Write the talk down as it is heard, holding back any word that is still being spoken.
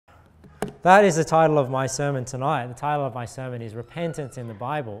That is the title of my sermon tonight. The title of my sermon is Repentance in the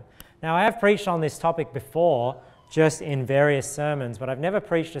Bible. Now, I have preached on this topic before, just in various sermons, but I've never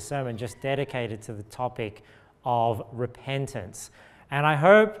preached a sermon just dedicated to the topic of repentance. And I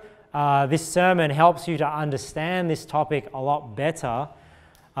hope this sermon helps you to understand this topic a lot better,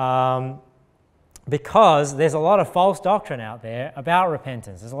 because there's a lot of false doctrine out there about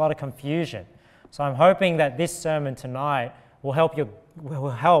repentance. There's a lot of confusion. So I'm hoping that this sermon tonight will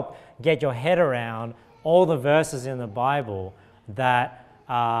help get your head around all the verses in the Bible that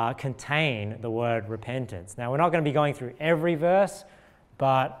contain the word repentance. Now, we're not going to be going through every verse,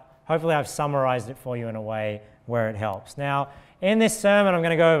 but hopefully I've summarized it for you in a way where it helps. Now, in this sermon, I'm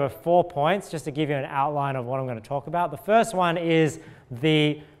going to go over 4 points just to give you an outline of what I'm going to talk about. The first one is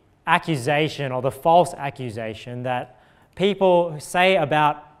the accusation or the false accusation that people say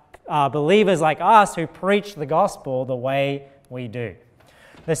about believers like us who preach the gospel the way we do.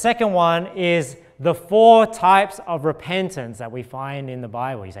 The second one is the 4 types of repentance that we find in the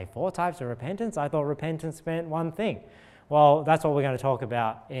Bible. You say, 4 types of repentance? I thought repentance meant one thing. Well, that's what we're going to talk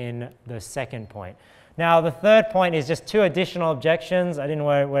about in the second point. Now, the third point is just 2 additional objections. I didn't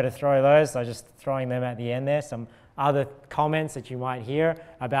know where to throw those, so I'm just throwing them at the end there. Some other comments that you might hear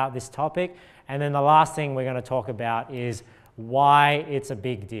about this topic. And then the last thing we're going to talk about is why it's a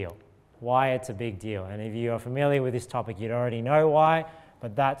big deal. Why it's a big deal. And if you are familiar with this topic, you'd already know why,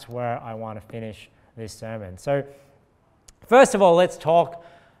 but that's where I want to finish this sermon. So, first of all, let's talk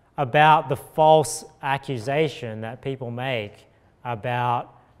about the false accusation that people make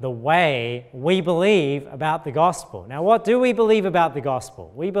about the way we believe about the gospel. Now, what do we believe about the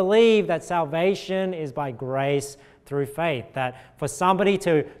gospel? We believe that salvation is by grace through faith, that for somebody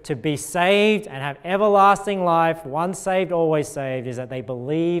to be saved and have everlasting life, once saved, always saved, is that they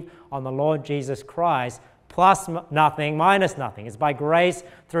believe on the Lord Jesus Christ, plus nothing, minus nothing. It's by grace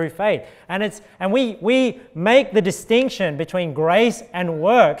through faith. And we make the distinction between grace and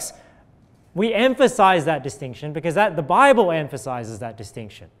works. We emphasize that distinction because the Bible emphasizes that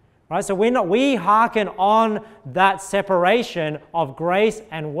distinction. Right? So we hearken on that separation of grace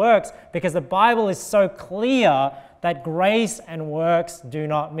and works because the Bible is so clear that grace and works do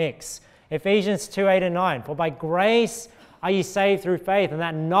not mix. Ephesians 2:8 and 9, for by grace are you saved through faith, and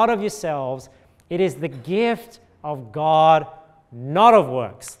that not of yourselves, it is the gift of God, not of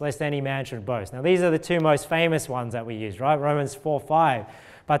works, lest any man should boast. Now these are the 2 most famous ones that we use, right? Romans 4:5,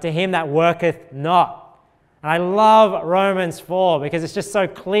 but to him that worketh not. And I love Romans 4 because it's just so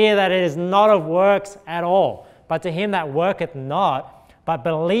clear that it is not of works at all. But to him that worketh not, but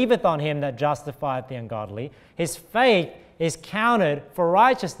believeth on him that justifieth the ungodly, his faith is counted for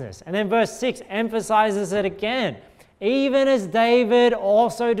righteousness. And then verse 6 emphasizes it again. Even as David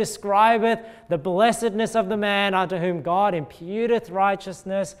also describeth the blessedness of the man unto whom God imputeth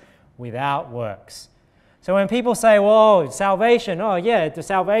righteousness without works. So when people say, well, salvation, oh yeah, the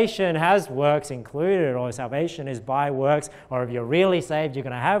salvation has works included, or salvation is by works, or if you're really saved, you're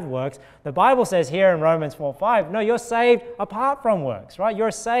going to have works. The Bible says here in Romans 4:5, no, you're saved apart from works, right?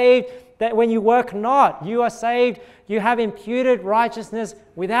 You're saved that when you work not, you are saved, you have imputed righteousness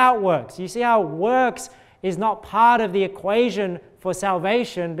without works. You see how works is not part of the equation for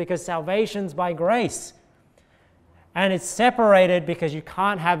salvation because salvation's by grace. And it's separated because you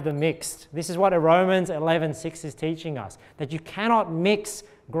can't have them mixed. This is what Romans 11:6 is teaching us, that you cannot mix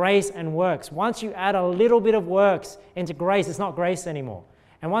grace and works. Once you add a little bit of works into grace, it's not grace anymore.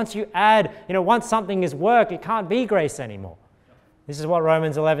 And once you add, once something is work, it can't be grace anymore. This is what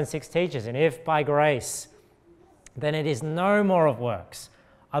Romans 11:6 teaches. And if by grace, then it is no more of works.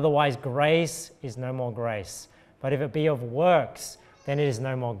 Otherwise, grace is no more grace. But if it be of works, then it is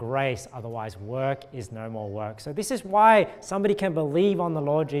no more grace, otherwise work is no more work. So this is why somebody can believe on the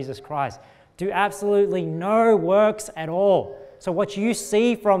Lord Jesus Christ. Do absolutely no works at all. So what you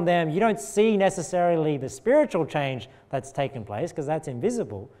see from them, you don't see necessarily the spiritual change that's taken place, because that's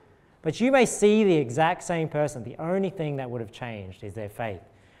invisible. But you may see the exact same person. The only thing that would have changed is their faith.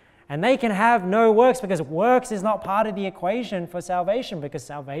 And they can have no works because works is not part of the equation for salvation, because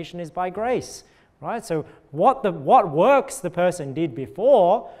salvation is by grace. Right? So what works the person did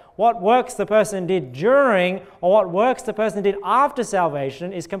before, what works the person did during, or what works the person did after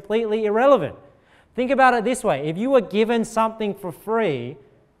salvation is completely irrelevant. Think about it this way. If you were given something for free,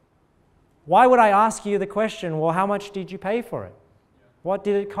 why would I ask you the question, well, how much did you pay for it? What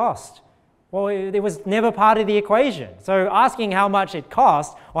did it cost? Well, it was never part of the equation. So asking how much it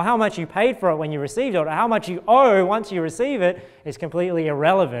cost, or how much you paid for it when you received it, or how much you owe once you receive it, is completely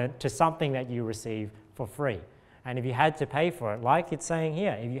irrelevant to something that you receive for free. And if you had to pay for it, like it's saying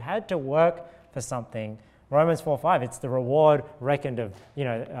here, if you had to work for something, Romans 4:5, it's the reward reckoned of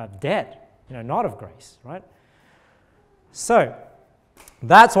debt. not of grace, right? So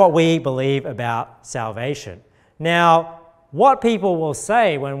that's what we believe about salvation. Now, what people will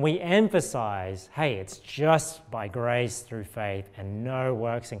say when we emphasize, hey, it's just by grace through faith and no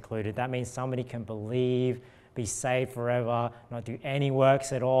works included, that means somebody can believe, be saved forever, not do any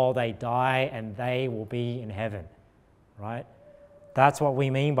works at all, they die and they will be in heaven, right? That's what we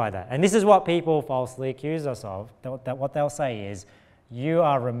mean by that. And this is what people falsely accuse us of. That what they'll say is, you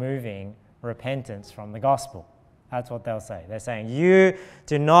are removing repentance from the gospel. That's what they'll say. They're saying,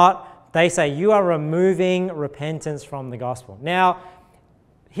 they say you are removing repentance from the gospel. Now,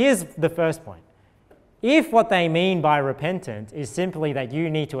 here's the first point. If what they mean by repentance is simply that you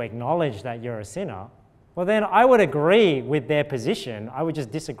need to acknowledge that you're a sinner, well then I would agree with their position. I would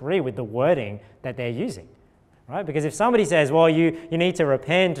just disagree with the wording that they're using. Right? Because if somebody says, well, you need to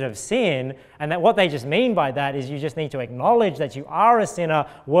repent of sin, and that what they just mean by that is you just need to acknowledge that you are a sinner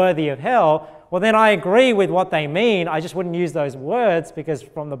worthy of hell, well, then I agree with what they mean. I just wouldn't use those words because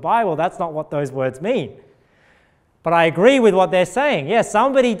from the Bible, that's not what those words mean. But I agree with what they're saying. Yes,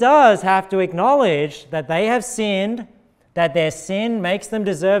 somebody does have to acknowledge that they have sinned, that their sin makes them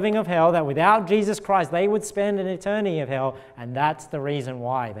deserving of hell, that without Jesus Christ, they would spend an eternity of hell, and that's the reason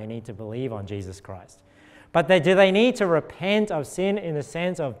why they need to believe on Jesus Christ. But do they need to repent of sin in the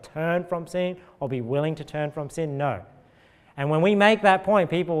sense of turn from sin or be willing to turn from sin? No. And when we make that point,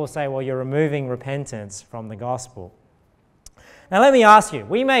 people will say, well, you're removing repentance from the gospel. Now let me ask you,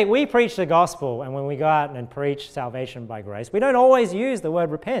 we preach the gospel, and when we go out and preach salvation by grace, we don't always use the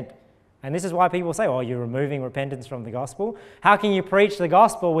word repent. And this is why people say, well, you're removing repentance from the gospel. How can you preach the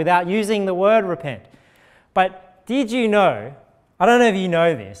gospel without using the word repent? But did you know, I don't know if you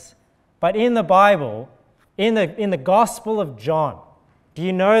know this, but in the Bible, in the Gospel of John, do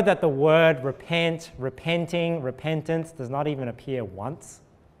you know that the word repent, repenting, repentance does not even appear once?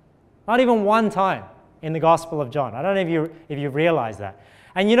 Not even one time in the Gospel of John. I don't know if you realize that.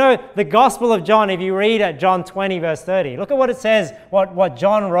 And the Gospel of John, if you read at John 20 verse 30, look at what it says, what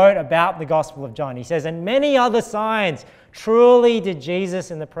John wrote about the Gospel of John. He says, and many other signs truly did Jesus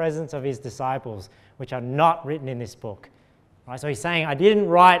in the presence of his disciples, which are not written in this book. Right? So he's saying, I didn't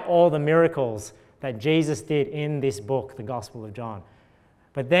write all the miracles that Jesus did in this book, the Gospel of John.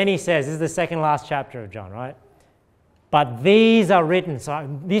 But then he says, this is the second last chapter of John, right? But these are written, so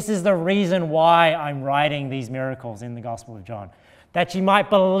this is the reason why I'm writing these miracles in the Gospel of John, that you might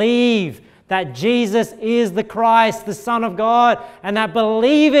believe that Jesus is the Christ, the Son of God, and that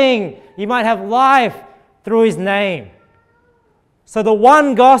believing you might have life through his name. So the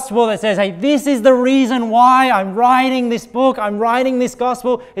one gospel that says, hey, this is the reason why I'm writing this book, I'm writing this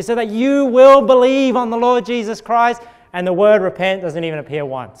gospel, is so that you will believe on the Lord Jesus Christ, and the word repent doesn't even appear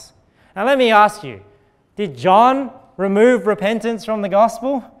once. Now let me ask you, did John remove repentance from the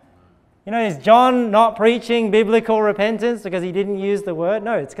gospel? Is John not preaching biblical repentance because he didn't use the word?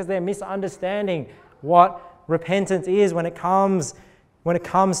 No, it's because they're misunderstanding what repentance is when it comes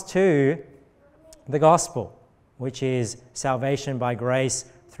to the gospel, which is salvation by grace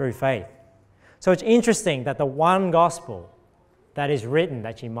through faith. So it's interesting that the one gospel that is written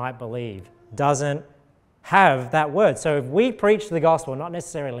that you might believe doesn't have that word. So if we preach the gospel not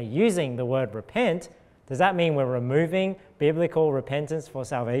necessarily using the word repent, does that mean we're removing biblical repentance for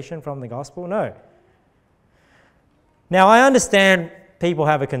salvation from the gospel? No. Now I understand people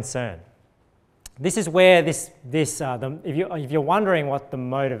have a concern. This is where if you're wondering what the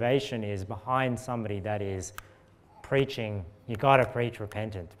motivation is behind somebody that is preaching, you got to preach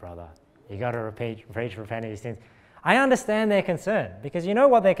repentance, brother. You got to preach repentance of sins. I understand their concern, because you know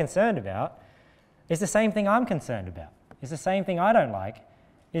what they're concerned about is the same thing I'm concerned about. It's the same thing I don't like.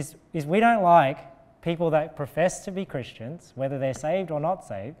 Is we don't like people that profess to be Christians, whether they're saved or not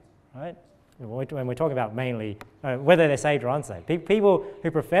saved, right? When we're talking about mainly whether they're saved or unsaved. People who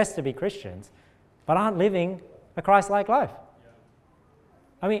profess to be Christians but aren't living a Christ-like life.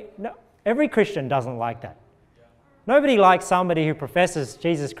 I mean, no, every Christian doesn't like that. Nobody likes somebody who professes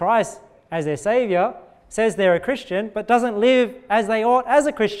Jesus Christ as their Savior, says they're a Christian, but doesn't live as they ought as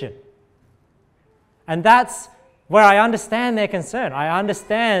a Christian. And that's where I understand their concern. I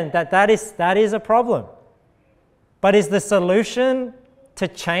understand that is a problem. But is the solution to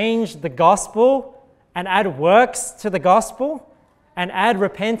change the gospel and add works to the gospel and add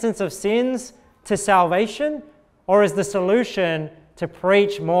repentance of sins to salvation? Or is the solution to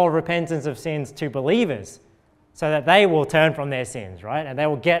preach more repentance of sins to believers so that they will turn from their sins, right? And they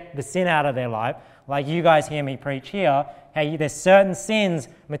will get the sin out of their life, like you guys hear me preach here. Hey, there's certain sins,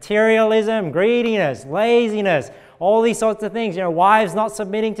 materialism, greediness, laziness, all these sorts of things. Wives not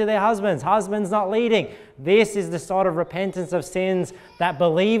submitting to their husbands, husbands not leading. This is the sort of repentance of sins that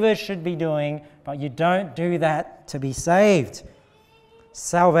believers should be doing, but you don't do that to be saved.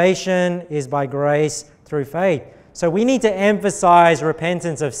 Salvation is by grace through faith. So we need to emphasize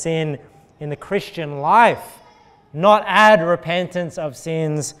repentance of sin in the Christian life, not add repentance of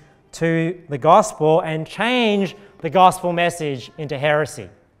sins to the gospel and change the gospel message into heresy.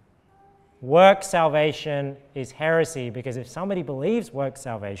 Work salvation is heresy, because if somebody believes work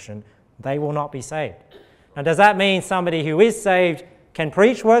salvation, they will not be saved. Now, does that mean somebody who is saved can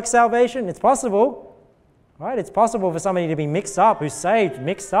preach work salvation? It's possible, right? It's possible for somebody to be mixed up, who's saved,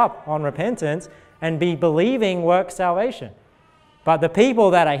 mixed up on repentance and be believing work salvation. But the people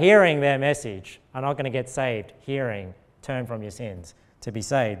that are hearing their message are not going to get saved hearing, turn from your sins to be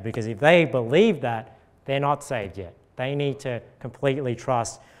saved, because if they believe that, they're not saved yet. They need to completely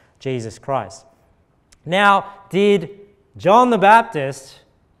trust Jesus Christ. Now, did John the Baptist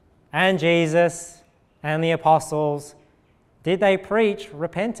and Jesus and the apostles, did they preach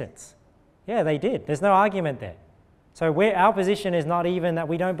repentance? Yeah, they did. There's no argument there. So our position is not even that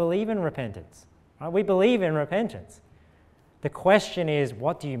we don't believe in repentance. Right? We believe in repentance. The question is,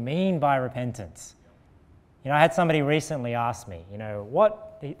 what do you mean by repentance? I had somebody recently ask me,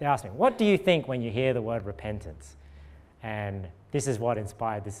 they asked me, what do you think when you hear the word repentance? And this is what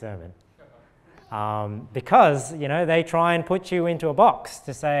inspired the sermon. Because, they try and put you into a box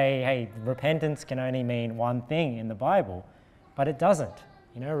to say, hey, repentance can only mean one thing in the Bible, but it doesn't.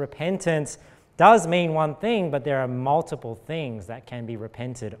 Repentance does mean one thing, but there are multiple things that can be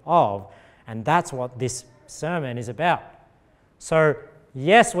repented of, and that's what this sermon is about. So,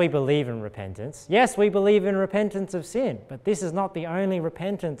 yes, we believe in repentance. Yes, we believe in repentance of sin, but this is not the only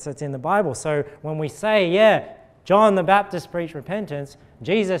repentance that's in the Bible. So when we say, yeah, John the Baptist preached repentance,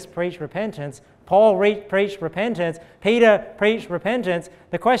 Jesus preached repentance, Paul preached repentance, Peter preached repentance,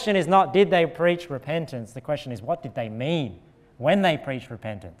 the question is not did they preach repentance, the question is what did they mean when they preached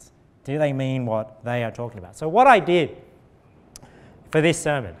repentance? Do they mean what they are talking about? So what I did for this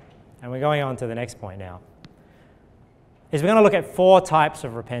sermon, and we're going on to the next point now, is we're going to look at 4 types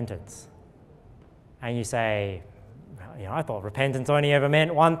of repentance. And you say, I thought repentance only ever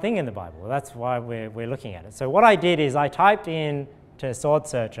meant one thing in the Bible. Well, that's why we're looking at it. So what I did is I typed in to Sword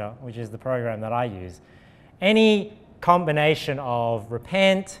Searcher, which is the program that I use, any combination of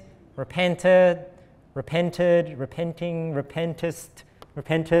repent, repented, repenting, repentist,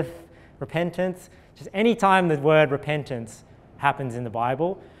 repenteth, repentance, just any time the word repentance happens in the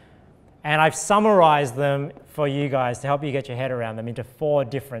Bible. And I've summarized them for you guys to help you get your head around them into 4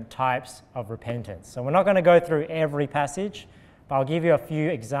 different types of repentance. So we're not going to go through every passage, but I'll give you a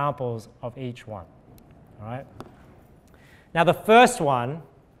few examples of each one. All right? Now, the first one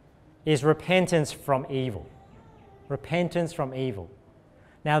is repentance from evil. Repentance from evil.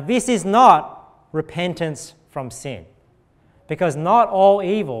 Now, this is not repentance from sin, because not all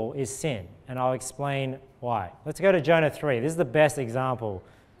evil is sin, and I'll explain why. Let's go to Jonah 3. This is the best example.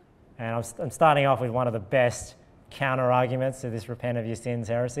 And I'm starting off with one of the best counter-arguments to this repent of your sins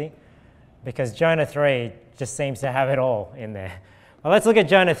heresy, because Jonah 3 just seems to have it all in there. Well, let's look at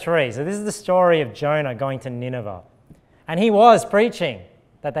Jonah 3. So this is the story of Jonah going to Nineveh. And he was preaching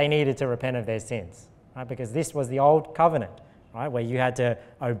that they needed to repent of their sins, right? Because this was the old covenant, right? Where you had to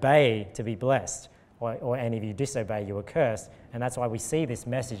obey to be blessed, and if you disobey, you were cursed. And that's why we see this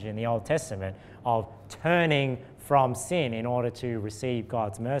message in the Old Testament of turning from sin in order to receive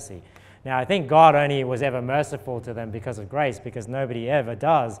God's mercy. Now, I think God only was ever merciful to them because of grace, because nobody ever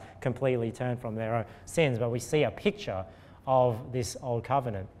does completely turn from their own sins, but we see a picture of this old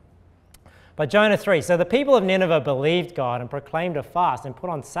covenant. But Jonah 3, so the people of Nineveh believed God and proclaimed a fast and put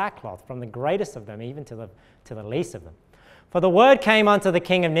on sackcloth, from the greatest of them even to the least of them. For the word came unto the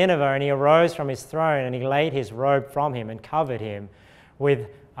king of Nineveh, and he arose from his throne, and he laid his robe from him and covered him with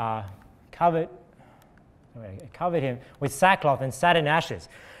sackcloth and sat in ashes.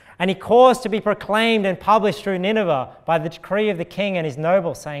 And he caused to be proclaimed and published through Nineveh by the decree of the king and his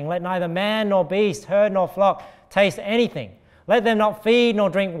nobles, saying, let neither man nor beast, herd nor flock taste anything. Let them not feed nor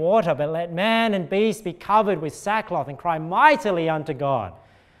drink water, but let man and beast be covered with sackcloth and cry mightily unto God.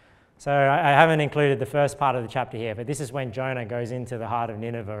 So I haven't included the first part of the chapter here, but this is when Jonah goes into the heart of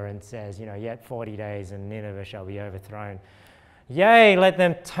Nineveh and says, yet 40 days and Nineveh shall be overthrown. Yea, let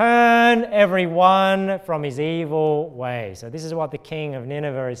them turn every one from his evil way. So this is what the king of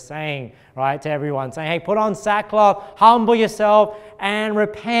Nineveh is saying, right, to everyone, saying, hey, put on sackcloth, humble yourself, and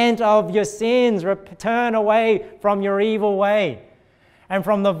repent of your sins. Turn away from your evil way and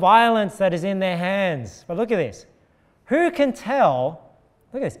from the violence that is in their hands. But look at this. Who can tell,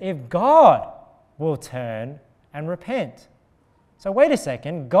 look at this, if God will turn and repent. So wait a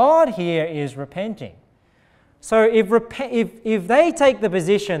second, God here is repenting. So if they take the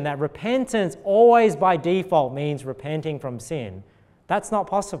position that repentance always by default means repenting from sin, that's not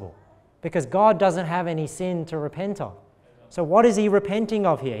possible because God doesn't have any sin to repent of. So what is he repenting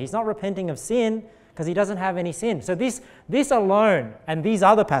of here? He's not repenting of sin because he doesn't have any sin. So this alone and these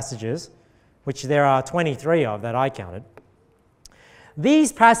other passages, which there are 23 of that I counted,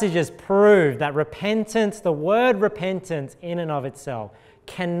 these passages prove that repentance, the word repentance in and of itself,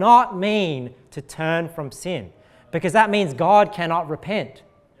 cannot mean to turn from sin, because that means God cannot repent.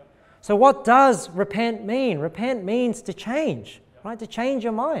 So what does repent mean? Repent means to change, right? To change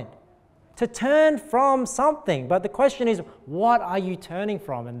your mind, to turn from something. But the question is, what are you turning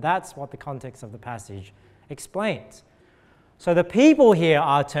from? And that's what the context of the passage explains. So the people here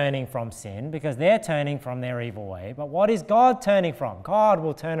are turning from sin because they're turning from their evil way. But what is God turning from? God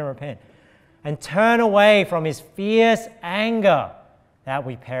will turn and repent and turn away from his fierce anger that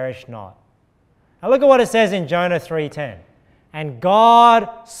we perish not. Now look at what it says in Jonah 3:10. And God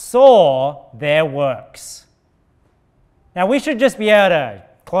saw their works. Now we should just be able to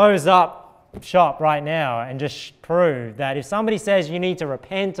close up shop right now and just prove that if somebody says you need to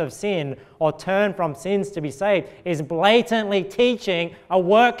repent of sin or turn from sins to be saved, is blatantly teaching a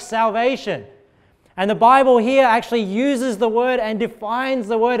work salvation. And the Bible here actually uses the word and defines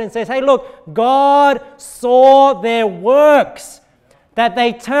the word and says, hey, look, God saw their works, that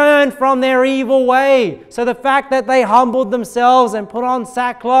they turned from their evil way. So the fact that they humbled themselves and put on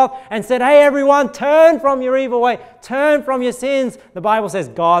sackcloth and said, hey, everyone, turn from your evil way, turn from your sins. The Bible says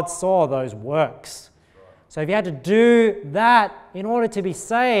God saw those works. So if you had to do that in order to be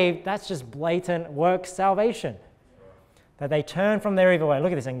saved, that's just blatant work salvation. That they turned from their evil way.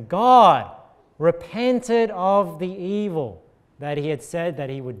 Look at this. And God repented of the evil that he had said that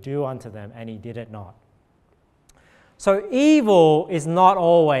he would do unto them, and he did it not. So evil is not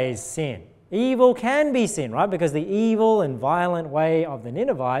always sin. Evil can be sin, right? Because the evil and violent way of the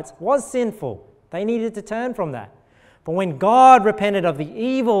Ninevites was sinful. They needed to turn from that. But when God repented of the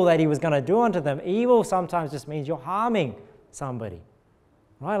evil that he was going to do unto them, evil sometimes just means you're harming somebody,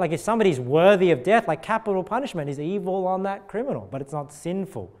 right? Like if somebody's worthy of death, like capital punishment is evil on that criminal, but it's not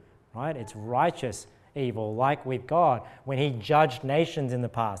sinful, right? It's righteous evil, like with God when he judged nations in the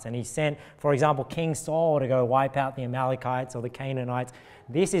past and he sent, for example, King Saul to go wipe out the Amalekites or the Canaanites.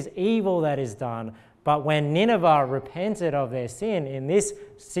 This is evil that is done. But when Nineveh repented of their sin in this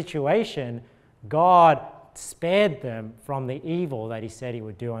situation, God spared them from the evil that he said he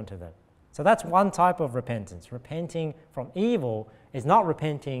would do unto them. So that's one type of repentance. Repenting from evil is not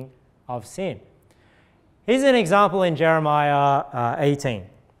repenting of sin. Here's an example in Jeremiah 18.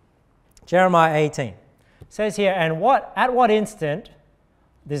 Jeremiah 18 says here, and at what instant,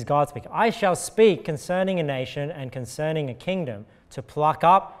 this is God speaking, I shall speak concerning a nation and concerning a kingdom to pluck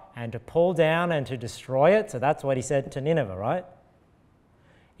up and to pull down and to destroy it. So that's what he said to Nineveh, right?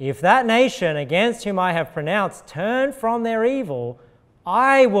 If that nation against whom I have pronounced turn from their evil,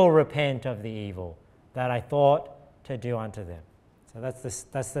 I will repent of the evil that I thought to do unto them. So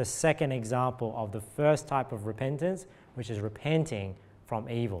that's the second example of the first type of repentance, which is repenting from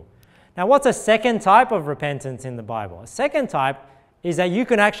evil. Now, what's a second type of repentance in the Bible? A second type is that you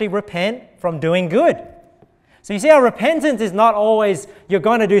can actually repent from doing good. So you see how repentance is not always you're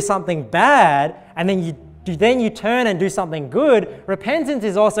going to do something bad and then you turn and do something good. Repentance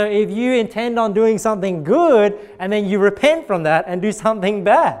is also if you intend on doing something good and then you repent from that and do something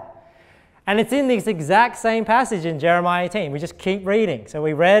bad. And it's in this exact same passage in Jeremiah 18. We just keep reading. So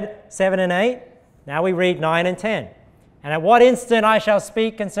we read 7 and 8. Now we read 9 and 10. And at what instant I shall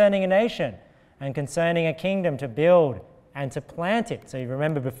speak concerning a nation and concerning a kingdom to build and to plant it. So you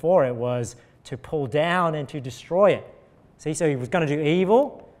remember before it was to pull down and to destroy it. See, so he was going to do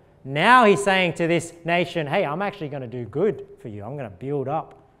evil. Now he's saying to this nation, hey, I'm actually going to do good for you. I'm going to build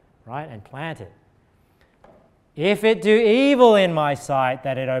up, right, and plant it. If it do evil in my sight,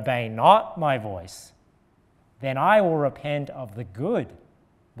 that it obey not my voice, then I will repent of the good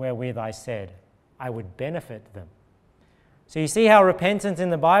wherewith I said I would benefit them. So you see how repentance in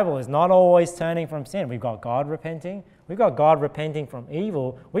the Bible is not always turning from sin. We've got God repenting. We've got God repenting from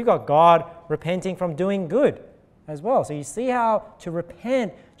evil. We've got God repenting from doing good as well. So you see how to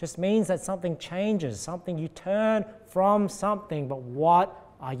repent just means that something changes, something you turn from something, but what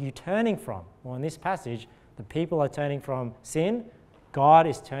are you turning from? Well, in this passage, the people are turning from sin. God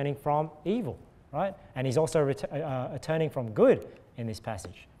is turning from evil, right? And he's also turning from good in this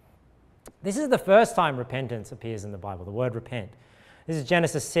passage. This is the first time repentance appears in the Bible, the word repent. This is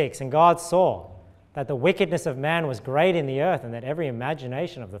Genesis 6. And God saw that the wickedness of man was great in the earth, and that every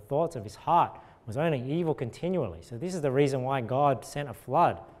imagination of the thoughts of his heart was only evil continually. So this is the reason why God sent a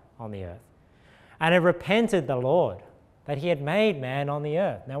flood on the earth. And it repented the Lord that he had made man on the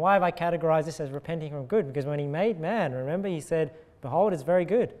earth. Now, why have I categorized this as repenting from good? Because when he made man, remember, he said, behold, it's very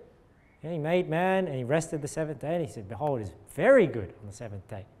good. And he made man and he rested the seventh day, and he said, behold, it's very good on the seventh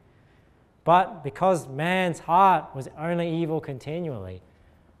day. But because man's heart was only evil continually,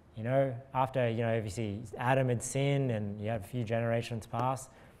 after, if you see Adam had sinned and you have a few generations pass,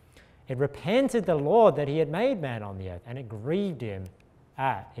 it repented the Lord that he had made man on the earth, and it grieved him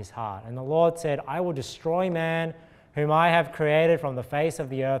at his heart. And the Lord said, I will destroy man, whom I have created from the face of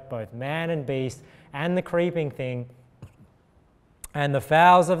the earth, both man and beast, and the creeping thing, and the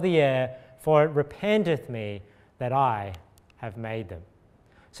fowls of the air, for it repenteth me that I have made them.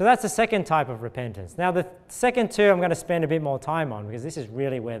 So that's the second type of repentance. Now, the second two I'm going to spend a bit more time on, because this is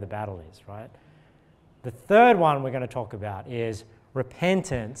really where the battle is, right? The third one we're going to talk about is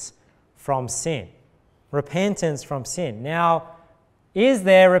repentance from sin. Repentance from sin. Now, is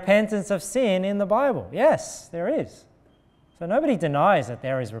there repentance of sin in the Bible? Yes, there is. So nobody denies that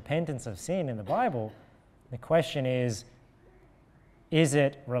there is repentance of sin in the Bible. The question is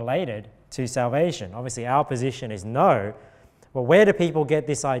it related to salvation? Obviously, our position is no. Well, where do people get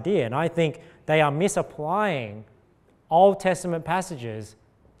this idea? And I think they are misapplying Old Testament passages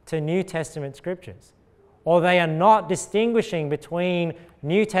to New Testament scriptures. Or they are not distinguishing between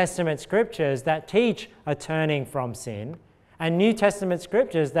New Testament scriptures that teach a turning from sin and New Testament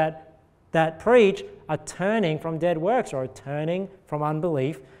scriptures that preach a turning from dead works or a turning from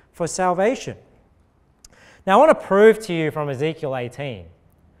unbelief for salvation. Now, I want to prove to you from Ezekiel 18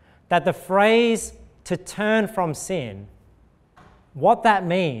 that the phrase to turn from sin, what that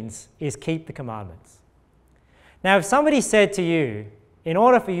means is keep the commandments. Now, if somebody said to you, in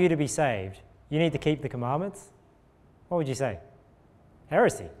order for you to be saved, you need to keep the commandments, what would you say?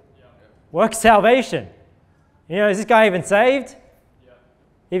 Heresy. Yeah. Work salvation. Is this guy even saved? Yeah.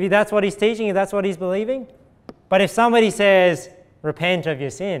 If that's what he's teaching, if that's what he's believing? But if somebody says, repent of your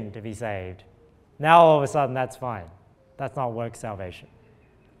sin to be saved, now all of a sudden that's fine. That's not work salvation.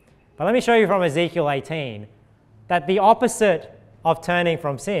 But let me show you from Ezekiel 18 that the opposite of turning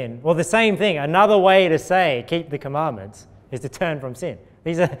from sin, well, the same thing, another way to say keep the commandments is to turn from sin.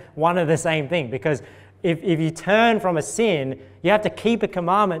 These are one of the same thing, because if you turn from a sin, you have to keep a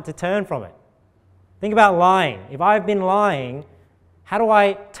commandment to turn from it. Think about lying. If I've been lying, how do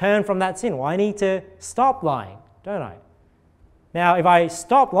I turn from that sin? Well, I need to stop lying, don't I? Now, if I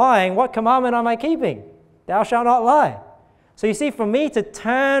stop lying, what commandment am I keeping? Thou shalt not lie. So you see, for me to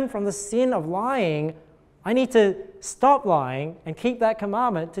turn from the sin of lying, I need to stop lying and keep that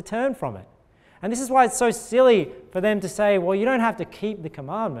commandment to turn from it. And this is why it's so silly for them to say, well, you don't have to keep the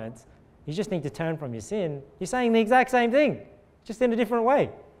commandments, you just need to turn from your sin. You're saying the exact same thing, just in a different way.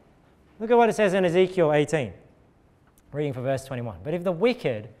 Look at what it says in Ezekiel 18, reading for verse 21. But if the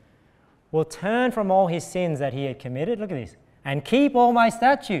wicked will turn from all his sins that he had committed, look at this, and keep all my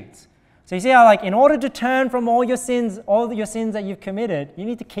statutes. So you see how, in order to turn from all your sins that you've committed, you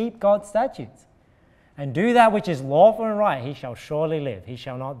need to keep God's statutes. And do that which is lawful and right, he shall surely live, he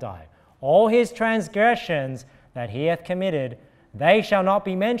shall not die. All his transgressions that he hath committed, they shall not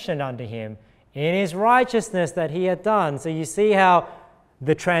be mentioned unto him in his righteousness that he hath done. So you see how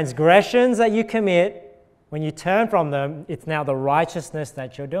the transgressions that you commit, when you turn from them, it's now the righteousness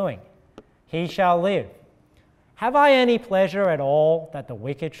that you're doing. He shall live. Have I any pleasure at all that the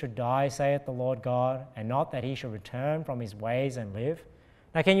wicked should die, saith the Lord God, and not that he should return from his ways and live?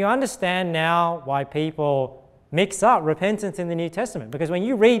 Now, can you understand now why people mix up repentance in the New Testament? Because when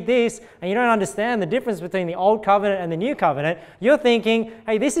you read this and you don't understand the difference between the Old Covenant and the New Covenant, you're thinking,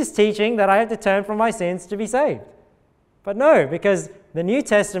 hey, this is teaching that I have to turn from my sins to be saved. But no, because the New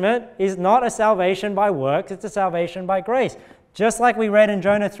Testament is not a salvation by works, it's a salvation by grace. Just like we read in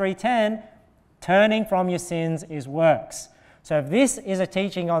Jonah 3:10, turning from your sins is works. So if this is a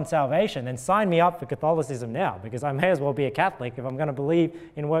teaching on salvation, then sign me up for Catholicism now, because I may as well be a Catholic if I'm going to believe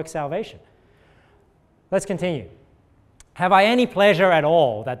in work salvation. Let's continue. Have I any pleasure at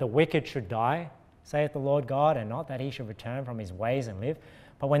all that the wicked should die, saith the Lord God, and not that he should return from his ways and live?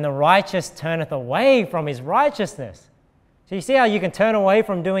 But when the righteous turneth away from his righteousness. So you see how you can turn away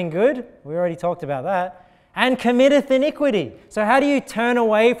from doing good? We already talked about that. And committeth iniquity. So how do you turn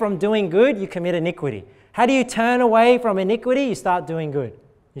away from doing good? You commit iniquity. How do you turn away from iniquity? You start doing good.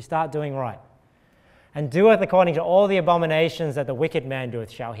 You start doing right. And doeth according to all the abominations that the wicked man doeth,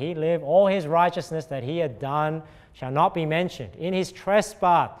 shall he live. All his righteousness that he hath done shall not be mentioned. In his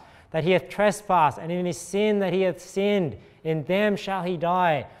trespass that he hath trespassed, and in his sin that he hath sinned, in them shall he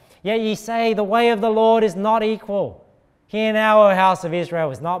die. Yet ye say, the way of the Lord is not equal. Hear now, O house of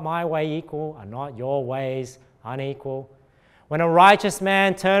Israel, is not my way equal, and not your ways unequal? When a righteous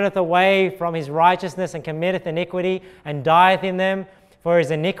man turneth away from his righteousness and committeth iniquity, and dieth in them, for his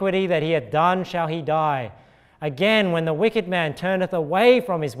iniquity that he hath done shall he die. Again, when the wicked man turneth away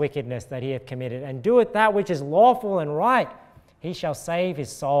from his wickedness that he hath committed, and doeth that which is lawful and right, he shall save his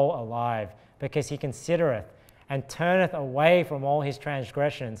soul alive, because he considereth and turneth away from all his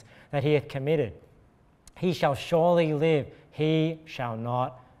transgressions that he hath committed. He shall surely live, he shall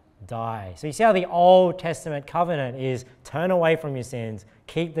not die. So you see how the Old Testament covenant is turn away from your sins,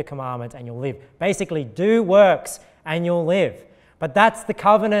 keep the commandments, and you'll live. Basically, do works and you'll live. But that's the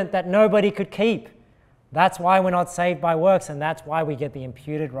covenant that nobody could keep. That's why we're not saved by works, and that's why we get the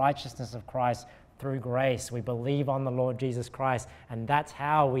imputed righteousness of Christ through grace. We believe on the Lord Jesus Christ, and that's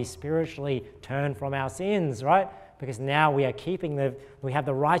how we spiritually turn from our sins, right? Because now we are we have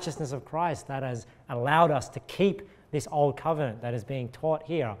the righteousness of Christ that has allowed us to keep this old covenant that is being taught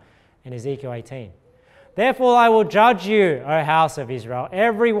here in Ezekiel 18. Therefore I will judge you, O house of Israel,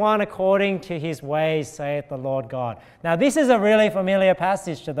 every one according to his ways, saith the Lord God. Now this is a really familiar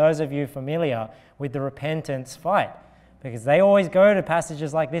passage to those of you familiar with the repentance fight, because they always go to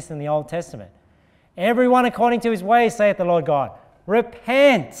passages like this in the Old Testament. Everyone according to his ways, saith the Lord God.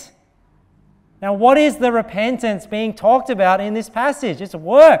 Repent. Now what is the repentance being talked about in this passage? It's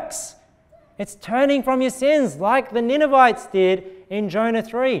works. It's turning from your sins like the Ninevites did in Jonah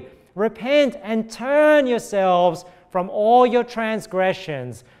 3. Repent and turn yourselves from all your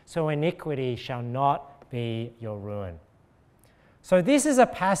transgressions, so iniquity shall not be your ruin. So this is a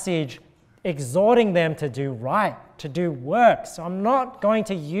passage exhorting them to do right, to do works. So I'm not going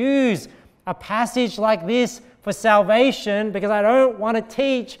to use a passage like this for salvation because I don't want to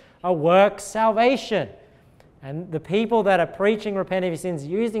teach a works salvation. And the people that are preaching repent of your sins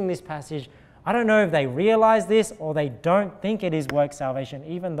using this passage, I don't know if they realize this or they don't think it is work salvation,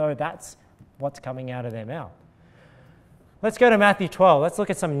 even though that's what's coming out of their mouth. Let's go to Matthew 12. Let's look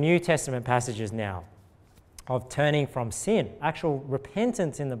at some New Testament passages now of turning from sin. Actual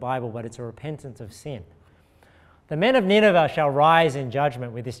repentance in the Bible, but it's a repentance of sin. The men of Nineveh shall rise in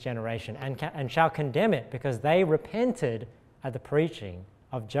judgment with this generation and shall condemn it, because they repented at the preaching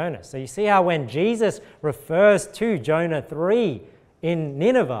of Jonah. So you see how when Jesus refers to Jonah 3 in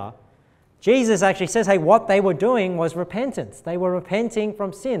Nineveh, Jesus actually says, hey, what they were doing was repentance. They were repenting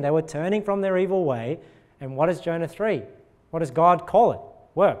from sin. They were turning from their evil way. And what is Jonah 3? What does God call it?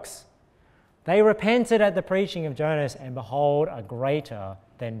 Works. They repented at the preaching of Jonas, and behold, a greater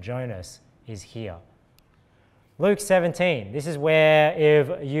than Jonas is here. Luke 17. This is where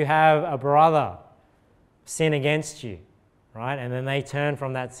if you have a brother sin against you, right, and then they turn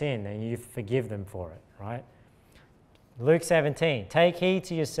from that sin and you forgive them for it, right? Luke 17. Take heed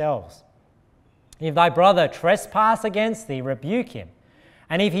to yourselves. If thy brother trespass against thee, rebuke him.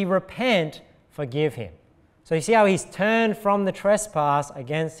 And if he repent, forgive him. So you see how he's turned from the trespass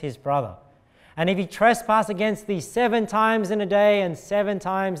against his brother. And if he trespass against thee 7 times in a day, and 7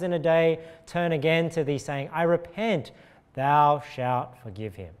 times in a day turn again to thee, saying, I repent, thou shalt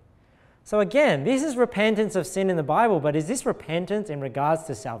forgive him. So again, this is repentance of sin in the Bible, but is this repentance in regards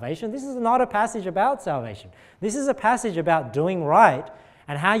to salvation? This is not a passage about salvation. This is a passage about doing right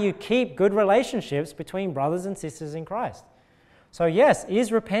and how you keep good relationships between brothers and sisters in Christ. So yes,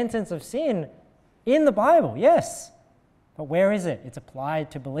 is repentance of sin in the Bible? Yes. But where is it? It's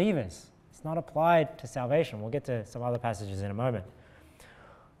applied to believers. It's not applied to salvation. We'll get to some other passages in a moment.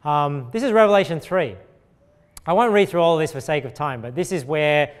 This is Revelation 3. I won't read through all of this for sake of time, but this is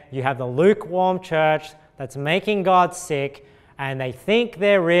where you have the lukewarm church that's making God sick, and they think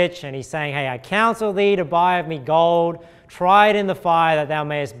they're rich, and he's saying, hey, I counsel thee to buy of me gold, tried in the fire, that thou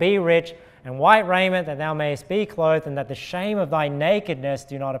mayest be rich, and white raiment, that thou mayest be clothed, and that the shame of thy nakedness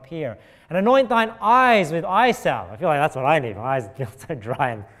do not appear. And anoint thine eyes with eye salve. I feel like that's what I need. My eyes feel so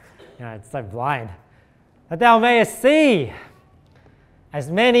dry and it's so blind. That thou mayest see.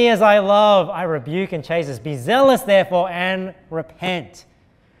 As many as I love, I rebuke and chasten. Be zealous, therefore, and repent.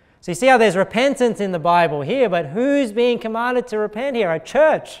 So you see how there's repentance in the Bible here, but who's being commanded to repent here? A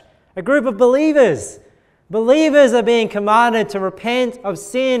church, a group of believers. Believers are being commanded to repent of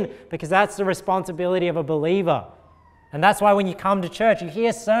sin, because that's the responsibility of a believer. And that's why when you come to church, you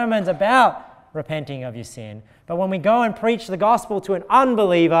hear sermons about repenting of your sin. But when we go and preach the gospel to an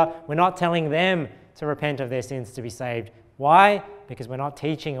unbeliever, we're not telling them to repent of their sins to be saved. Why? Because we're not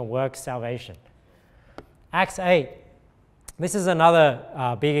teaching a works salvation. Acts 8. This is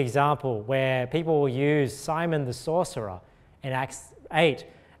another big example where people will use Simon the sorcerer in Acts 8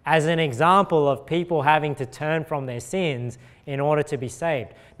 as an example of people having to turn from their sins in order to be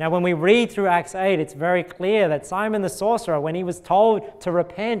saved. Now, when we read through Acts 8, it's very clear that Simon the sorcerer, when he was told to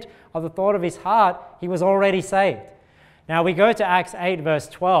repent of the thought of his heart, he was already saved. Now, we go to Acts 8, verse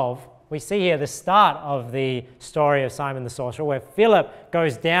 12. We see here the start of the story of Simon the sorcerer, where Philip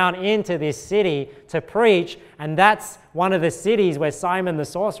goes down into this city to preach, and that's one of the cities where Simon the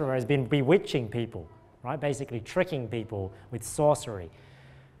sorcerer has been bewitching people, right? Basically tricking people with sorcery.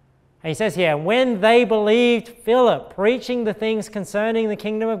 And he says here, when they believed Philip preaching the things concerning the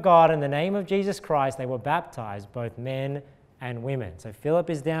kingdom of God in the name of Jesus Christ, they were baptized, both men and women. So Philip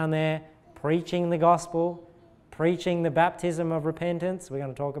is down there preaching the gospel, preaching the baptism of repentance we're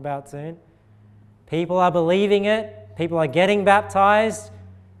going to talk about soon. People are believing it. People are getting baptized.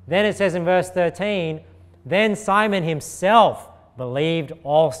 Then it says in verse 13, then Simon himself believed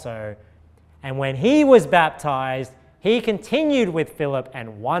also. And when he was baptized, he continued with Philip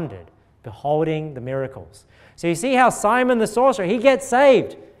and wondered, beholding the miracles. So you see how Simon the sorcerer, he gets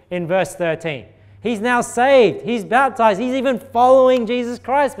saved in verse 13. He's now saved. He's baptized. He's even following Jesus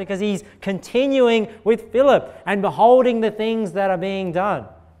Christ because he's continuing with Philip and beholding the things that are being done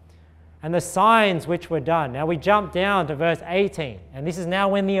and the signs which were done. Now we jump down to verse 18, and this is now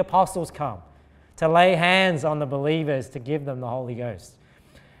when the apostles come to lay hands on the believers to give them the Holy Ghost.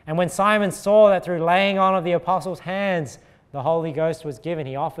 And when Simon saw that through laying on of the apostles' hands the Holy Ghost was given,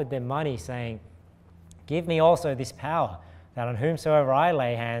 he offered them money, saying, give me also this power, that on whomsoever I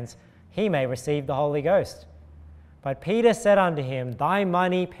lay hands, he may receive the Holy Ghost. But Peter said unto him, thy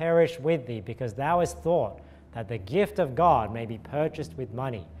money perish with thee, because thou hast thought that the gift of God may be purchased with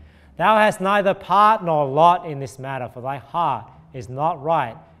money. Thou hast neither part nor lot in this matter, for thy heart is not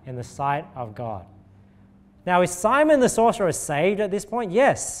right in the sight of God. Now, is Simon the sorcerer saved at this point?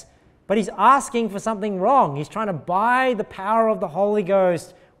 Yes, but he's asking for something wrong. He's trying to buy the power of the Holy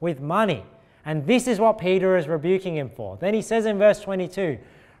Ghost with money. And this is what Peter is rebuking him for. Then he says in verse 22,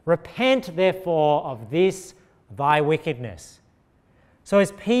 repent therefore of this thy wickedness. So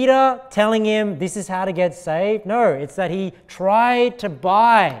is Peter telling him this is how to get saved? No, it's that he tried to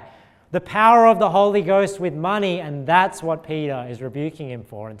buy the power of the Holy Ghost with money, and that's what Peter is rebuking him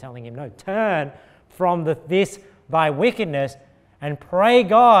for and telling him, no, turn from this thy wickedness and pray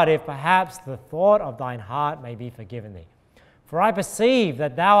God if perhaps the thought of thine heart may be forgiven thee. For I perceive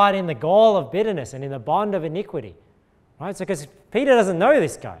that thou art in the gall of bitterness and in the bond of iniquity. Right? So because Peter doesn't know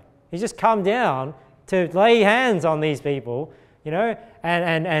this guy. He's just come down to lay hands on these people,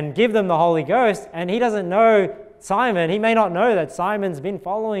 and give them the Holy Ghost, and he doesn't know Simon. He may not know that Simon's been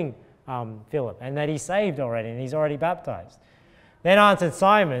following Philip and that he's saved already and he's already baptized. Then answered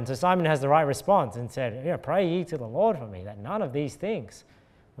Simon, so Simon has the right response and said, pray ye to the Lord for me, that none of these things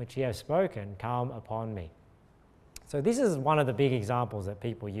which ye have spoken come upon me. So this is one of the big examples that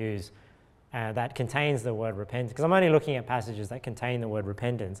people use that contains the word repentance, because I'm only looking at passages that contain the word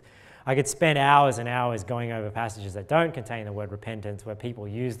repentance. I could spend hours and hours going over passages that don't contain the word repentance, where people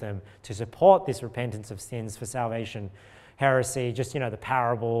use them to support this repentance of sins for salvation, heresy, just, the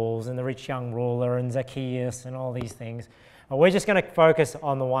parables and the rich young ruler and Zacchaeus and all these things. But we're just going to focus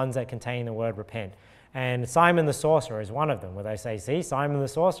on the ones that contain the word repent. And Simon the sorcerer is one of them, where they say, see, Simon the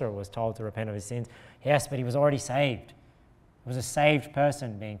sorcerer was told to repent of his sins. Yes, but he was already saved. It was a saved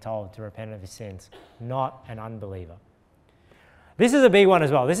person being told to repent of his sins, not an unbeliever. This is a big one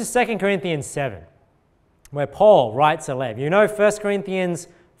as well. This is 2 Corinthians 7, where Paul writes a letter. 1 Corinthians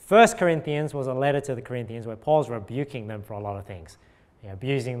was a letter to the Corinthians where Paul's rebuking them for a lot of things.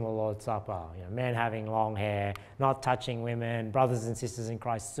 Abusing the Lord's Supper, men having long hair, not touching women, brothers and sisters in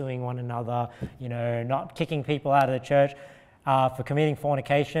Christ suing one another, not kicking people out of the church for committing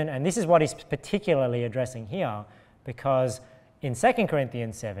fornication. And this is what he's particularly addressing here, because in 2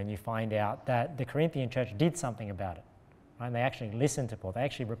 Corinthians 7, you find out that the Corinthian church did something about it. Right? They actually listened to Paul. They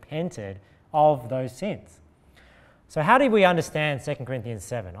actually repented of those sins. So how do we understand 2 Corinthians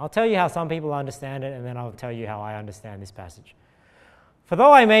 7? I'll tell you how some people understand it, and then I'll tell you how I understand this passage. For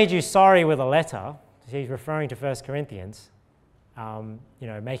though I made you sorry with a letter, he's referring to 1 Corinthians,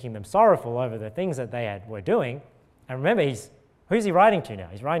 making them sorrowful over the things that they were doing. And remember, who's he writing to now?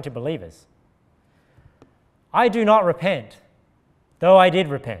 He's writing to believers. I do not repent, though I did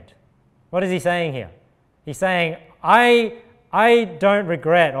repent. What is he saying here? He's saying, I don't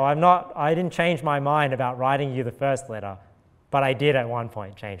regret, or I didn't change my mind about writing you the first letter, but I did at one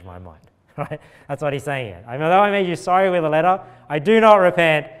point change my mind. Right? That's what he's saying here. Though I made you sorry with a letter, I do not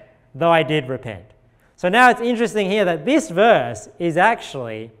repent, though I did repent. So now it's interesting here that this verse is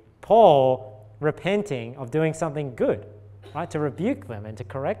actually Paul repenting of doing something good, right? To rebuke them and to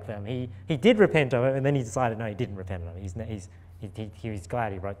correct them. He did repent of it, and then he decided, no, he didn't repent of it. He's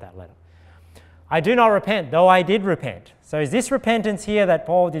glad he wrote that letter. I do not repent, though I did repent. So is this repentance here that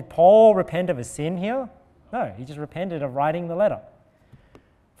did Paul repent of a sin here? No, he just repented of writing the letter.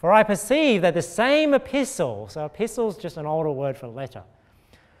 For I perceive that the same epistle, so epistle is just an older word for letter.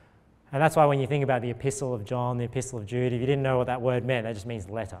 And that's why when you think about the epistle of John, the epistle of Jude, if you didn't know what that word meant, that just means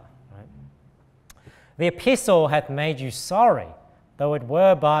letter. Right? The epistle hath made you sorry, though it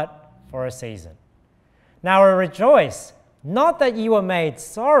were but for a season. Now I rejoice, not that you were made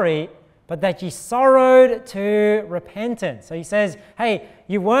sorry, but that ye sorrowed to repentance. So he says, hey,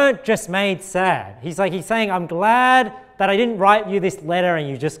 you weren't just made sad. He's saying, I'm glad that I didn't write you this letter and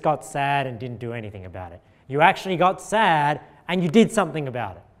you just got sad and didn't do anything about it. You actually got sad and you did something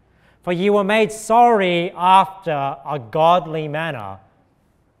about it. For you were made sorry after a godly manner,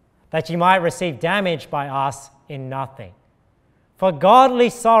 that you might receive damage by us in nothing. For godly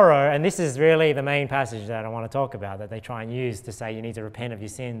sorrow, and this is really the main passage that I want to talk about, that they try and use to say you need to repent of your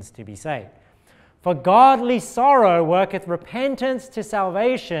sins to be saved. For godly sorrow worketh repentance to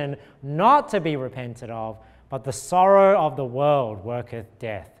salvation, not to be repented of, but the sorrow of the world worketh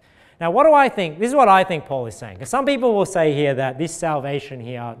death. Now, what do I think? This is what I think Paul is saying. Because some people will say here that this salvation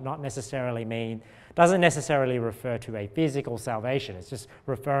here doesn't necessarily refer to a physical salvation. It's just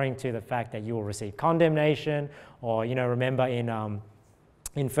referring to the fact that you will receive condemnation, or, remember in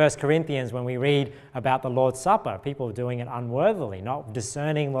 1 Corinthians when we read about the Lord's Supper, people doing it unworthily, not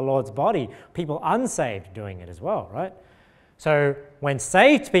discerning the Lord's body, people unsaved doing it as well, right? So when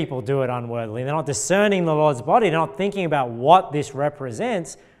saved people do it unworthily, they're not discerning the Lord's body, they're not thinking about what this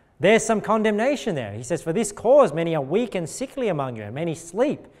represents, there's some condemnation there. He says, for this cause many are weak and sickly among you, and many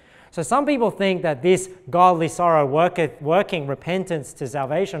sleep. So some people think that this godly sorrow working repentance to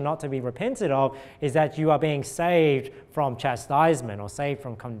salvation, not to be repented of, is that you are being saved from chastisement or saved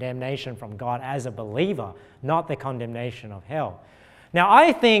from condemnation from God as a believer, not the condemnation of hell. Now,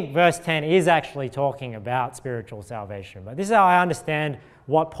 I think verse 10 is actually talking about spiritual salvation, but this is how I understand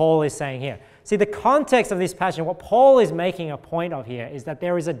what Paul is saying here. See, the context of this passage, what Paul is making a point of here, is that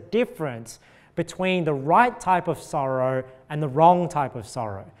there is a difference between the right type of sorrow and the wrong type of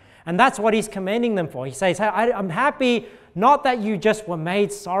sorrow. And that's what he's commending them for. He says, hey, I'm happy not that you just were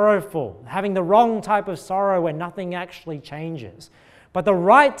made sorrowful, having the wrong type of sorrow where nothing actually changes, but the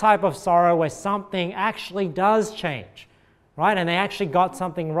right type of sorrow where something actually does change, right? And they actually got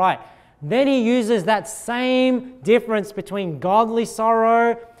something right. Then he uses that same difference between godly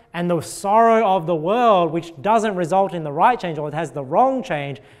sorrow and the sorrow of the world, which doesn't result in the right change, or it has the wrong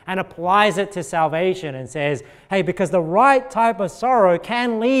change, and applies it to salvation and says, hey, because the right type of sorrow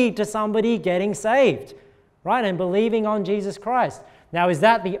can lead to somebody getting saved, right, and believing on Jesus Christ. Now, is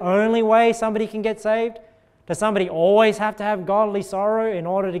that the only way somebody can get saved? Does somebody always have to have godly sorrow in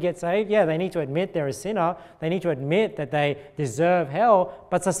order to get saved? Yeah, they need to admit they're a sinner. They need to admit that they deserve hell.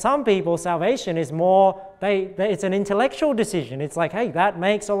 But for some people, salvation is more, it's an intellectual decision. It's like, hey, that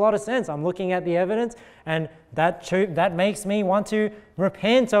makes a lot of sense. I'm looking at the evidence, and that makes me want to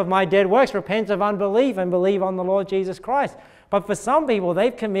repent of my dead works, repent of unbelief, and believe on the Lord Jesus Christ. But for some people,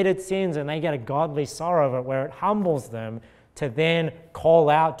 they've committed sins, and they get a godly sorrow of it where it humbles them to then call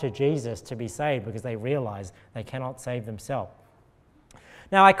out to Jesus to be saved because they realize they cannot save themselves.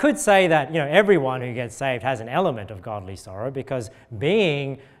 Now, I could say that, everyone who gets saved has an element of godly sorrow, because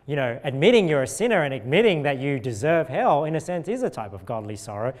admitting you're a sinner and admitting that you deserve hell, in a sense, is a type of godly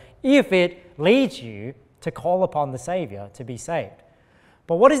sorrow if it leads you to call upon the Savior to be saved.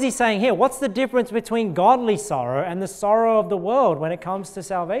 But what is he saying here? What's the difference between godly sorrow and the sorrow of the world when it comes to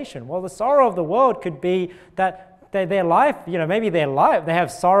salvation? Well, the sorrow of the world could be that their life, maybe they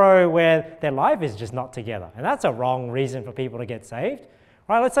have sorrow where their life is just not together. And that's a wrong reason for people to get saved,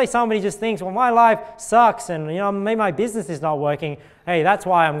 right? Let's say somebody just thinks, well, my life sucks and, maybe my business is not working. Hey, that's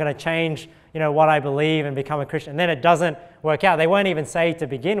why I'm going to change, what I believe and become a Christian. And then it doesn't work out. They weren't even saved to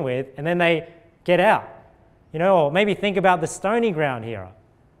begin with, and then they get out. Or maybe think about the stony ground here,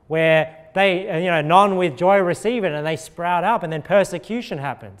 where they, none with joy receive it, and they sprout up, and then persecution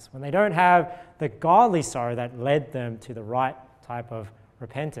happens when they don't have the godly sorrow that led them to the right type of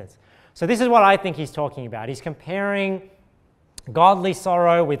repentance. So this is what I think he's talking about. He's comparing godly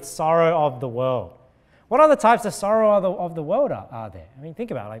sorrow with sorrow of the world. What other types of sorrow of the world are there? I mean,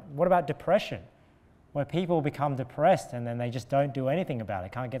 think about it. What about depression, where people become depressed and then they just don't do anything about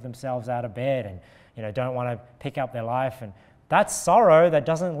it, can't get themselves out of bed, and don't want to pick up their life, and that's sorrow that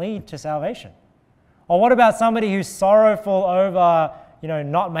doesn't lead to salvation. Or what about somebody who's sorrowful over,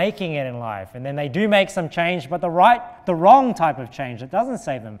 not making it in life, and then they do make some change, but the wrong type of change that doesn't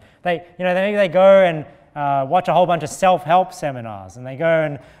save them. Maybe they go and watch a whole bunch of self-help seminars, and they go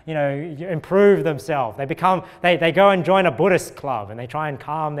and improve themselves. They go and join a Buddhist club, and they try and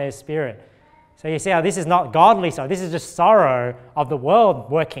calm their spirit. So you see how this is not godly sorrow. This is just sorrow of the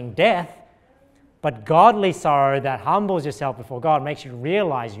world working death. But godly sorrow that humbles yourself before God, makes you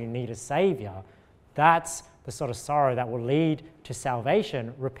realize you need a Savior. That's the sort of sorrow that will lead to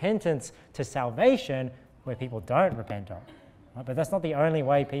salvation, repentance to salvation, where people don't repent of. Right? But that's not the only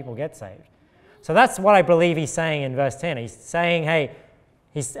way people get saved. So that's what I believe he's saying in verse 10. He's saying, hey,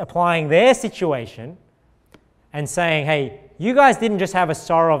 he's applying their situation and saying, hey, you guys didn't just have a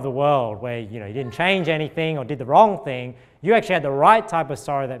sorrow of the world where you didn't change anything or did the wrong thing. You actually had the right type of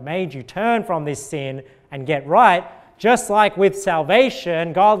sorrow that made you turn from this sin and get right. Just like with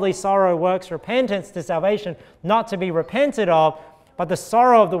salvation, godly sorrow works repentance to salvation, not to be repented of, but the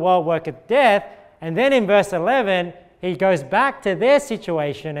sorrow of the world worketh death. And then in verse 11, he goes back to their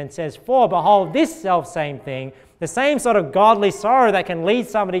situation and says, for behold, this self-same thing, the same sort of godly sorrow that can lead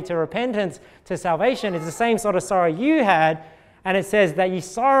somebody to repentance, to salvation, is the same sort of sorrow you had. And it says that you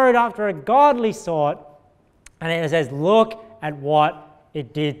sorrowed after a godly sort. And then it says, look at what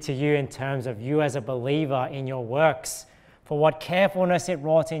it did to you in terms of you as a believer in your works. For what carefulness it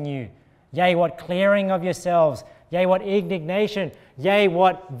wrought in you. Yea, what clearing of yourselves. Yea, what indignation. Yea,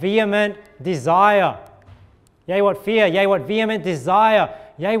 what vehement desire. Yea, what fear. Yea, what vehement desire.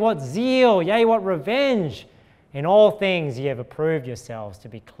 Yea, what zeal. Yea, what revenge. In all things ye have approved yourselves to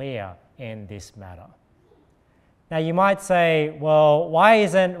be clear in this matter. Now you might say, well, why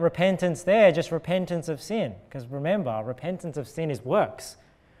isn't repentance there, just repentance of sin? Because remember, repentance of sin is works.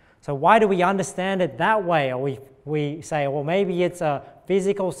 So why do we understand it that way? Or we say, well, maybe it's a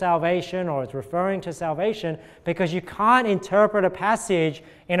physical salvation or it's referring to salvation, because you can't interpret a passage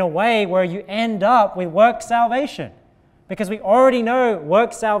in a way where you end up with work salvation. Because we already know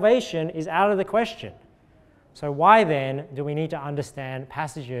work salvation is out of the question. So why then do we need to understand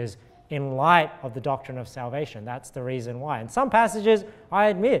passages in light of the doctrine of salvation? That's the reason why. And some passages, I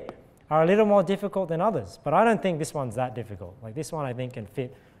admit, are a little more difficult than others, but I don't think this one's that difficult. Like this one I think can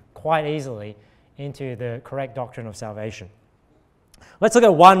fit quite easily into the correct doctrine of salvation. Let's look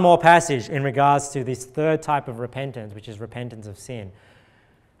at one more passage in regards to this third type of repentance, which is repentance of sin.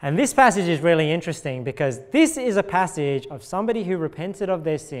 And this passage is really interesting because this is a passage of somebody who repented of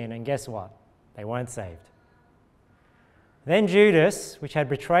their sin, and guess what? They weren't saved. Then Judas, which had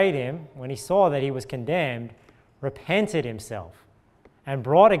betrayed him, when he saw that he was condemned, repented himself and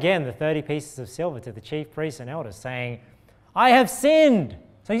brought again the 30 pieces of silver to the chief priests and elders, saying, I have sinned.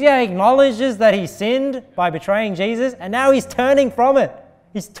 So he acknowledges that he sinned by betraying Jesus, and now he's turning from it.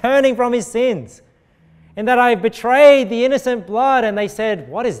 He's turning from his sins. In that I betrayed the innocent blood, and they said,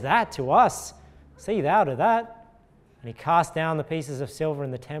 what is that to us? See thou to that. And he cast down the pieces of silver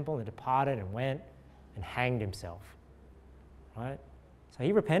in the temple and departed and went and hanged himself. Right? So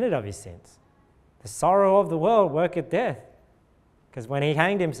he repented of his sins. The sorrow of the world worketh death. Because when he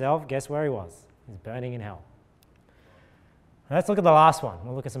hanged himself, guess where he was? He's burning in hell. Now let's look at the last one.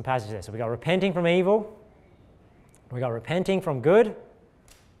 We'll look at some passages there. So we got repenting from evil. We got repenting from good.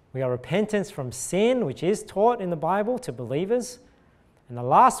 We got repentance from sin, which is taught in the Bible to believers. And the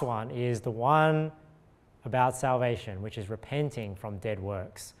last one is the one about salvation, which is repenting from dead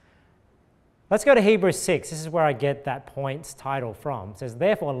works. Let's go to Hebrews 6. This is where I get that point's title from. It says,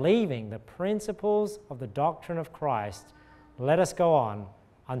 therefore, leaving the principles of the doctrine of Christ, let us go on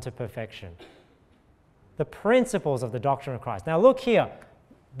unto perfection. The principles of the doctrine of Christ. Now look here.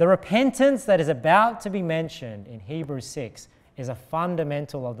 The repentance that is about to be mentioned in Hebrews 6 is a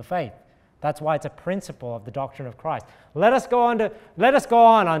fundamental of the faith. That's why it's a principle of the doctrine of Christ. Let us go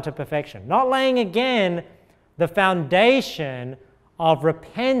on unto perfection. Not laying again the foundation of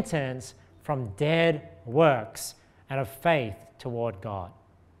repentance from dead works and of faith toward God.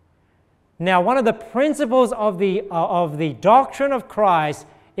 Now, one of the principles of the doctrine of Christ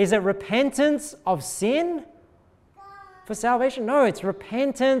is it repentance of sin for salvation? No, it's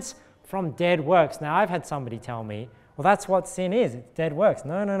repentance from dead works. Now, I've had somebody tell me, well, that's what sin is. It's dead works.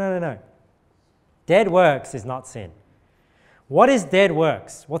 No. Dead works is not sin. What is dead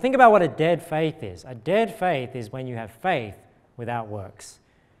works? Well, think about what a dead faith is. A dead faith is when you have faith without works.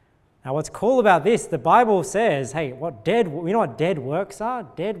 Now, what's cool about this, the Bible says, hey, you know what dead works are?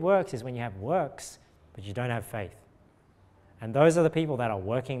 Dead works is when you have works, but you don't have faith. And those are the people that are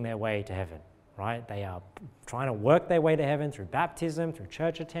working their way to heaven, right? They are trying to work their way to heaven through baptism, through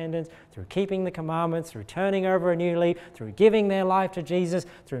church attendance, through keeping the commandments, through turning over a new leaf, through giving their life to Jesus,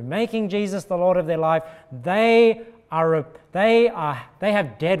 through making Jesus the Lord of their life. They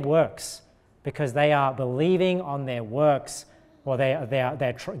have dead works because they are believing on their works. Well,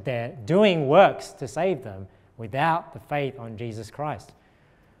 they're doing works to save them without the faith on Jesus Christ.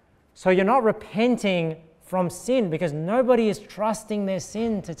 So you're not repenting from sin because nobody is trusting their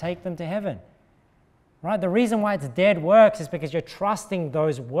sin to take them to heaven. right? The reason why it's dead works is because you're trusting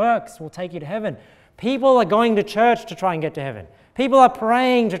those works will take you to heaven. People are going to church to try and get to heaven. People are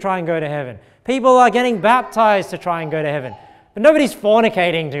praying to try and go to heaven. People are getting baptized to try and go to heaven. But nobody's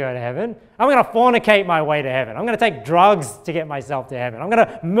fornicating to go to heaven. I'm going to fornicate my way to heaven. I'm going to take drugs to get myself to heaven. I'm going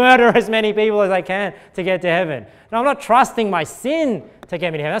to murder as many people as I can to get to heaven. No, I'm not trusting my sin to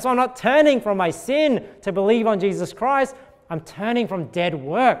get me to heaven. That's why I'm not turning from my sin to believe on Jesus Christ. I'm turning from dead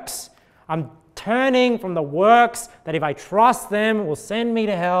works. I'm turning from the works that if I trust them will send me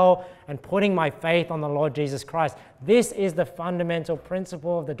to hell and putting my faith on the Lord Jesus Christ. This is the fundamental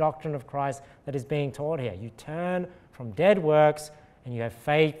principle of the doctrine of Christ that is being taught here. You turn from dead works and you have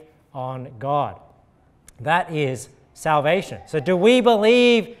faith on God. That is salvation. So do we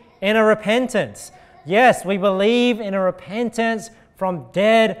believe in a repentance? Yes, we believe in a repentance from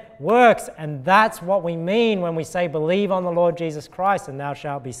dead works, and that's what we mean when we say believe on the Lord Jesus Christ and thou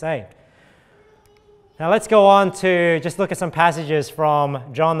shalt be saved. Now let's go on to just look at some passages from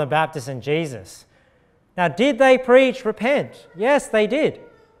John the Baptist and Jesus. Now, did they preach repent? Yes, they did.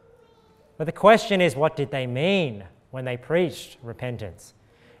 But the question is, what did they mean when they preached repentance?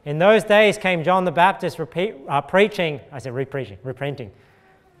 In those days came John the Baptist preaching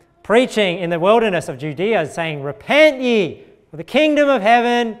in the wilderness of Judea, saying, repent ye, for the kingdom of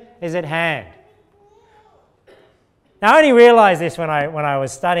heaven is at hand. Now, I only realized this when I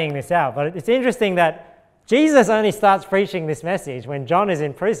was studying this out, but it's interesting that Jesus only starts preaching this message when John is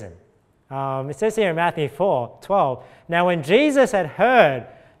in prison. It says here in Matthew 4:12, now when Jesus had heard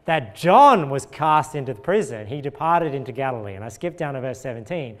that John was cast into the prison, he departed into Galilee. And I skipped down to verse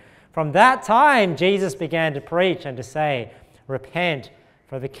 17. From that time, Jesus began to preach and to say, repent,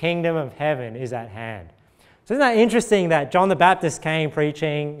 for the kingdom of heaven is at hand. So isn't that interesting that John the Baptist came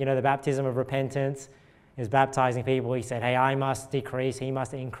preaching, the baptism of repentance. He was baptizing people. He said, hey, I must decrease, he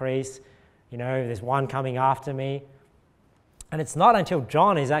must increase. There's one coming after me. And it's not until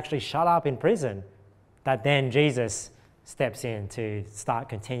John is actually shut up in prison that then Jesus steps in to start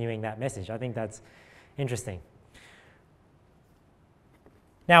continuing that message. I think that's interesting.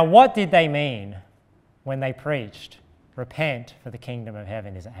 Now, what did they mean when they preached, repent, for the kingdom of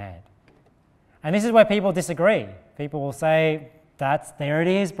heaven is at hand? And this is where people disagree. People will say, there it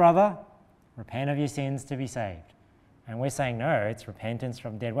is, brother. Repent of your sins to be saved. And we're saying, no, it's repentance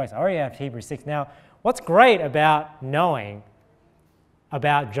from dead works. I already have Hebrews 6. Now, what's great about knowing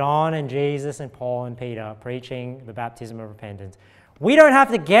about John and Jesus and Paul and Peter preaching the baptism of repentance, we don't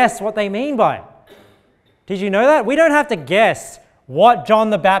have to guess what they mean by it. Did you know that? We don't have to guess what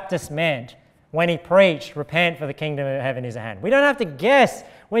John the Baptist meant when he preached, repent, for the kingdom of heaven is at hand. We don't have to guess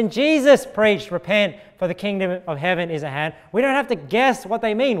when Jesus preached, repent, for the kingdom of heaven is at hand. We don't have to guess what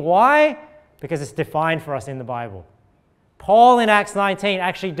they mean. Why? Because it's defined for us in the Bible. Paul in Acts 19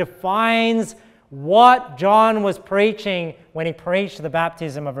 actually defines what John was preaching when he preached the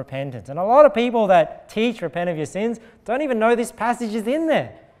baptism of repentance. And a lot of people that teach repent of your sins don't even know this passage is in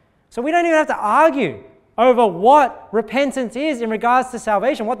there. So we don't even have to argue over what repentance is in regards to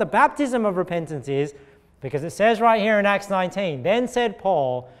salvation, what the baptism of repentance is, because it says right here in Acts 19, then said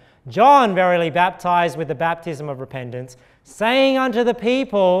Paul, John verily baptized with the baptism of repentance, saying unto the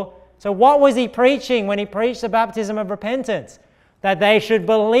people, so what was he preaching when he preached the baptism of repentance? That they should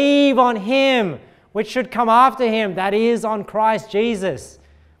believe on him, which should come after him, that is, on Christ Jesus.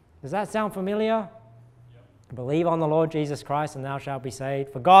 Does that sound familiar? Yep. Believe on the Lord Jesus Christ, and thou shalt be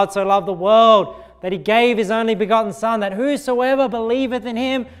saved. For God so loved the world, that he gave his only begotten Son, that whosoever believeth in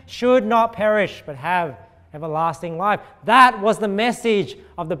him should not perish, but have everlasting life. That was the message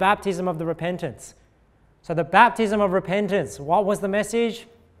of the baptism of the repentance. So the baptism of repentance, what was the message?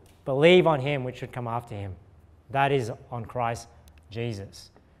 Believe on him, which should come after him. That is on Christ Jesus.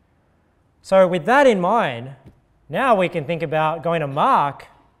 So with that in mind, now we can think about going to Mark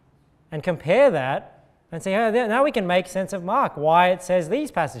and compare that and say, oh, now we can make sense of Mark, why it says these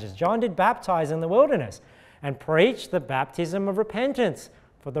passages. John did baptize in the wilderness and preach the baptism of repentance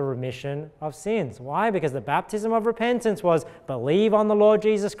for the remission of sins. Why? Because the baptism of repentance was believe on the Lord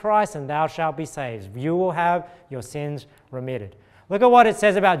Jesus Christ and thou shalt be saved. You will have your sins remitted. Look at what it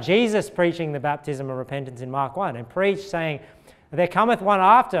says about Jesus preaching the baptism of repentance in Mark 1 and preached saying, there cometh one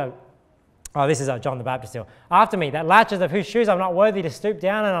after, this is John the Baptist still, after me, that latches of whose shoes I'm not worthy to stoop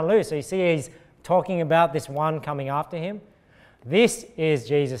down and unloose. So you see he's talking about this one coming after him. This is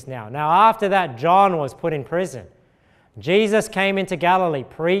Jesus now. Now after that, John was put in prison. Jesus came into Galilee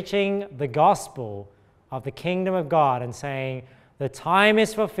preaching the gospel of the kingdom of God and saying, the time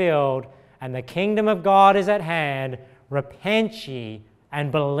is fulfilled and the kingdom of God is at hand. Repent ye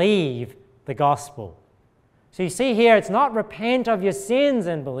and believe the gospel. So you see here, it's not repent of your sins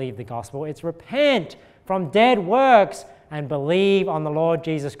and believe the gospel. It's repent, from dead works and believe on the Lord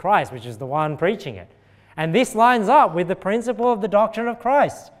Jesus Christ, which is the one preaching it. And this lines up with the principle of the doctrine of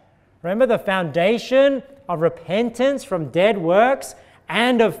Christ. Remember, the foundation of repentance from dead works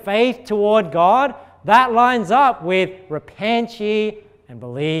and of faith toward God, that lines up with repent ye and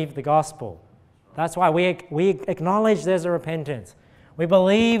believe the gospel. That's why we acknowledge there's a repentance. We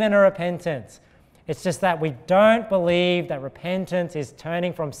believe in a repentance. It's just that we don't believe that repentance is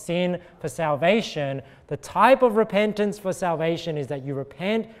turning from sin for salvation. The type of repentance for salvation is that you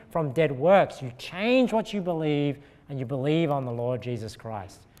repent from dead works. You change what you believe and you believe on the Lord Jesus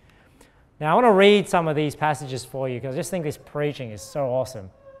Christ. Now, I want to read some of these passages for you because I just think this preaching is so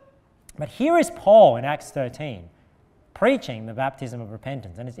awesome. But here is Paul in Acts 13 preaching the baptism of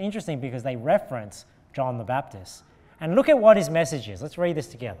repentance. And it's interesting because they reference John the Baptist. And look at what his message is. Let's read this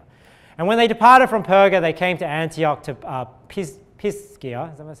together. And when they departed from Perga, they came to Antioch to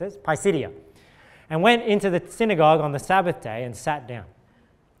Pisidia, is that what it says? Pisidia, and went into the synagogue on the Sabbath day and sat down.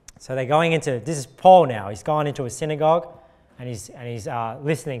 So they're going into, this is Paul now, he's gone into a synagogue and he's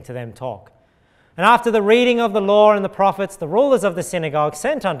listening to them talk. And after the reading of the law and the prophets, the rulers of the synagogue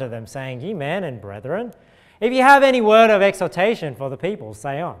sent unto them, saying, Ye men and brethren, if you have any word of exhortation for the people,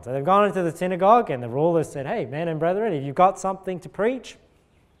 say on. So they've gone into the synagogue and the rulers said, Hey, men and brethren, if you've got something to preach,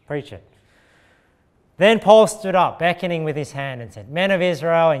 preach it. Then Paul stood up, beckoning with his hand, and said, Men of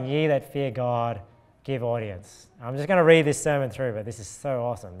Israel, and ye that fear God, give audience. I'm just going to read this sermon through, but this is so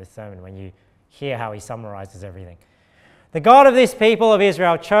awesome, this sermon, when you hear how he summarizes everything. The God of this people of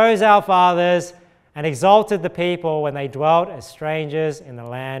Israel chose our fathers and exalted the people when they dwelt as strangers in the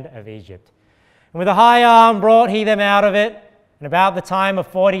land of Egypt. And with a high arm brought he them out of it, and about the time of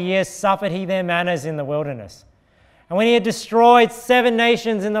 40 years suffered he their manners in the wilderness. And when he had destroyed 7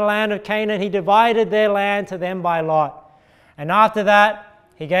 nations in the land of Canaan, he divided their land to them by lot. And after that,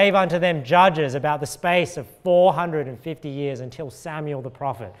 he gave unto them judges about the space of 450 years until Samuel the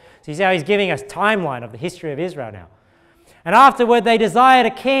prophet. So you see how he's giving us a timeline of the history of Israel now. And afterward they desired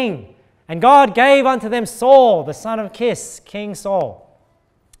a king, and God gave unto them Saul, the son of Kish, King Saul,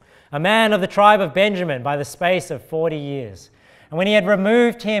 a man of the tribe of Benjamin, by the space of 40 years. And when he had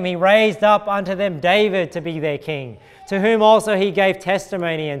removed him, he raised up unto them David to be their king, to whom also he gave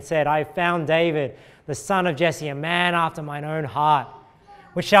testimony and said, I have found David, the son of Jesse, a man after mine own heart,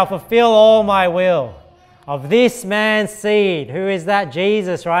 which shall fulfill all my will. Of this man's seed, who is that?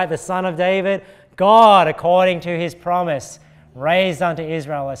 Jesus, right? The son of David. God, according to his promise, raised unto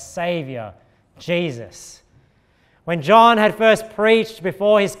Israel a Savior, Jesus. When John had first preached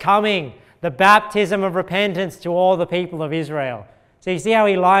before his coming, the baptism of repentance to all the people of Israel. So you see how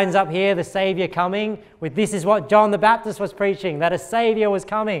he lines up here the Savior coming with this is what John the Baptist was preaching, that a Savior was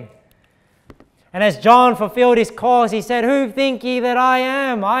coming. And as John fulfilled his cause, he said, Who think ye that I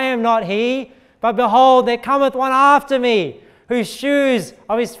am? I am not he, but behold, there cometh one after me, whose shoes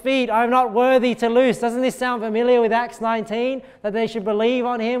of his feet I am not worthy to loose. Doesn't this sound familiar with Acts 19? That they should believe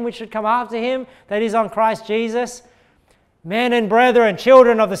on him which should come after him, that is on Christ Jesus. Men and brethren,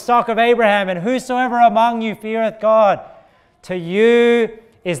 children of the stock of Abraham, and whosoever among you feareth God, to you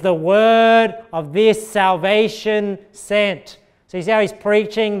is the word of this salvation sent. So you see how he's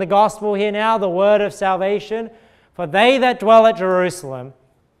preaching the gospel here now, the word of salvation? For they that dwell at Jerusalem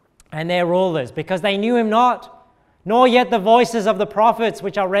and their rulers, because they knew him not, nor yet the voices of the prophets,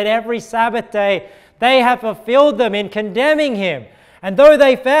 which are read every Sabbath day, they have fulfilled them in condemning him. And though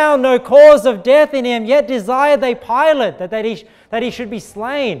they found no cause of death in him, yet desired they Pilate that he should be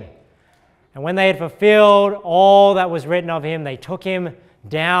slain. And when they had fulfilled all that was written of him, they took him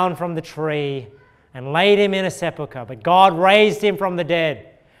down from the tree and laid him in a sepulchre. But God raised him from the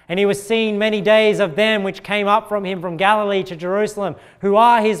dead. And he was seen many days of them which came up from him from Galilee to Jerusalem, who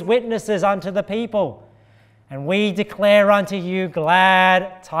are his witnesses unto the people. And we declare unto you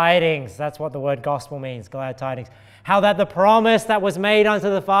glad tidings. That's what the word gospel means, glad tidings. How that the promise that was made unto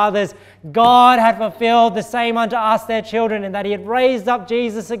the fathers, God had fulfilled the same unto us their children, and that he had raised up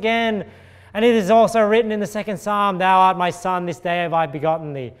Jesus again. And it is also written in the 2nd Psalm, Thou art my son, this day have I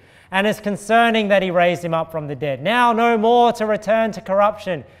begotten thee. And as concerning that he raised him up from the dead, now no more to return to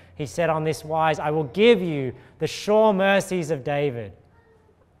corruption, he said on this wise, I will give you the sure mercies of David.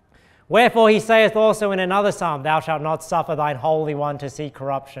 Wherefore he saith also in another psalm, Thou shalt not suffer thine Holy One to see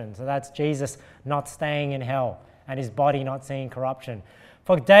corruption. So that's Jesus not staying in hell and his body not seeing corruption.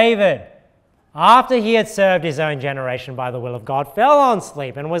 For David, after he had served his own generation by the will of God, fell on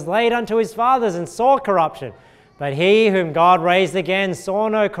sleep and was laid unto his fathers and saw corruption. But he whom God raised again saw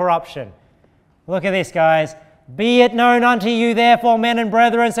no corruption. Look at this, guys. Be it known unto you, therefore, men and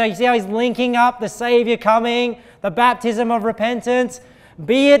brethren. So you see how he's linking up the Savior coming, the baptism of repentance.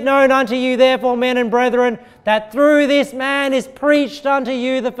 Be it known unto you, therefore, men and brethren, that through this man is preached unto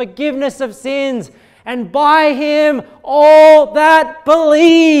you the forgiveness of sins, and by him all that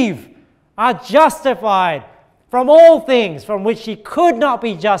believe are justified from all things from which ye could not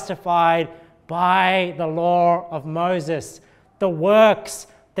be justified by the law of Moses. The works,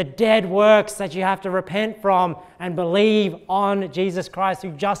 the dead works that you have to repent from and believe on Jesus Christ,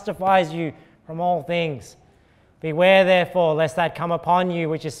 who justifies you from all things. Beware therefore lest that come upon you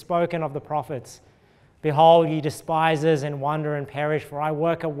which is spoken of the prophets. Behold, ye despisers, and wonder and perish, for I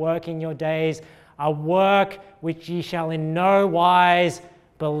work a work in your days, a work which ye shall in no wise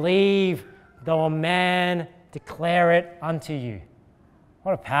believe, though a man declare it unto you.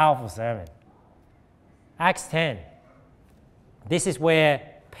 What a powerful sermon. Acts 10. This is where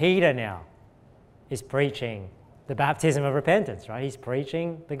Peter now is preaching the baptism of repentance, right? He's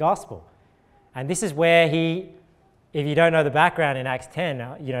preaching the gospel. And this is where he, if you don't know the background in Acts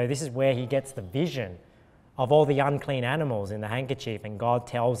 10, this is where he gets the vision of all the unclean animals in the handkerchief, and God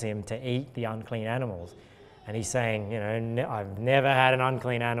tells him to eat the unclean animals. And he's saying, I've never had an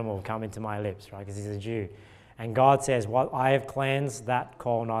unclean animal come into my lips, right? Because he's a Jew. And God says, what I have cleansed, that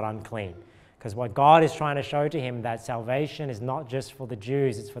call not unclean. Because what God is trying to show to him, that salvation is not just for the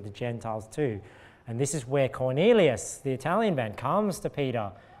Jews, it's for the Gentiles too. And this is where Cornelius, the Italian man, comes to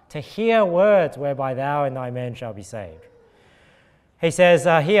Peter to hear words whereby thou and thy men shall be saved. He says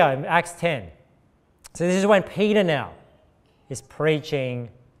here in Acts 10, so this is when Peter now is preaching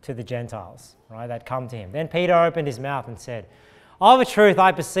to the Gentiles, right, that come to him. Then Peter opened his mouth and said, of a truth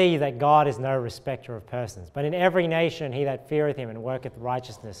I perceive that God is no respecter of persons, but in every nation he that feareth him and worketh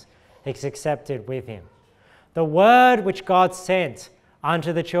righteousness is accepted with him. The word which God sent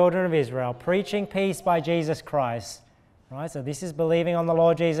unto the children of Israel, preaching peace by Jesus Christ, right? So this is believing on the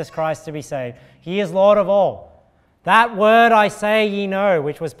Lord Jesus Christ to be saved. He is Lord of all. That word I say ye know,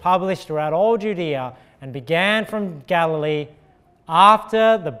 which was published throughout all Judea and began from Galilee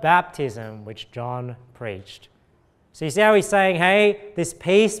after the baptism which John preached. So you see how he's saying, hey, this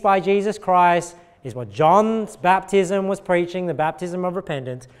peace by Jesus Christ is what John's baptism was preaching, the baptism of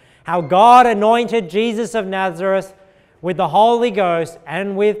repentance, how God anointed Jesus of Nazareth with the Holy Ghost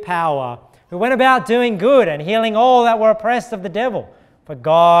and with power, who went about doing good and healing all that were oppressed of the devil, for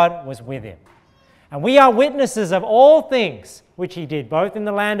God was with him. And we are witnesses of all things which he did, both in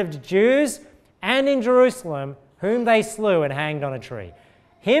the land of the Jews and in Jerusalem, whom they slew and hanged on a tree.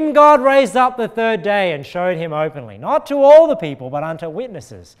 Him God raised up the third day and showed him openly, not to all the people, but unto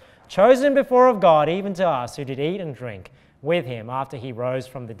witnesses, chosen before of God, even to us, who did eat and drink with him after he rose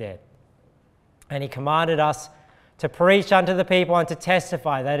from the dead. And he commanded us to preach unto the people and to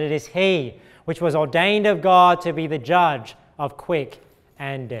testify that it is he which was ordained of God to be the judge of quick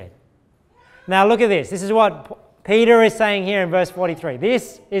and dead. Now look at this. This is what Peter is saying here in verse 43.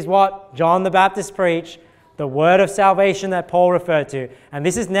 This is what John the Baptist preached, the word of salvation that Paul referred to. And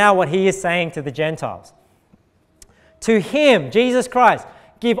this is now what he is saying to the Gentiles. To him, Jesus Christ,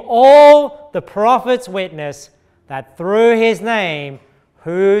 give all the prophets witness that through his name,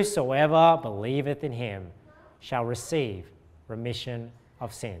 whosoever believeth in him shall receive remission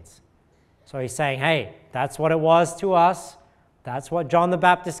of sins. So he's saying, hey, that's what it was to us. That's what John the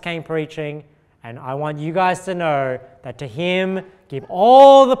Baptist came preaching. And I want you guys to know that to him give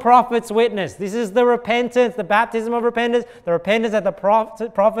all the prophets witness. This is the repentance, the baptism of repentance, the repentance that the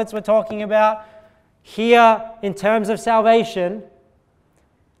prophets were talking about. Here, in terms of salvation,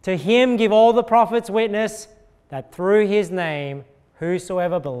 to him give all the prophets witness that through his name,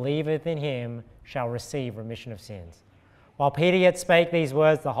 whosoever believeth in him shall receive remission of sins. While Peter yet spake these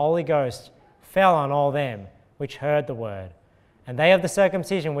words, the Holy Ghost fell on all them which heard the word. And they of the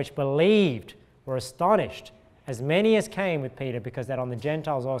circumcision which believed were astonished, as many as came with Peter, because that on the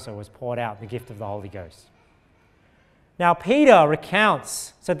Gentiles also was poured out the gift of the Holy Ghost. Now Peter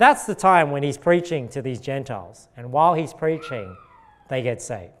recounts, so that's the time when he's preaching to these Gentiles, and while he's preaching, they get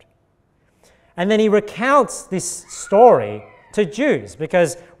saved. And then he recounts this story to Jews,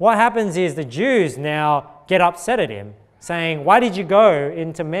 because what happens is the Jews now get upset at him, saying, why did you go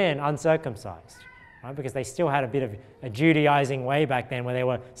into men uncircumcised? Right? Because they still had a bit of a Judaizing way back then where they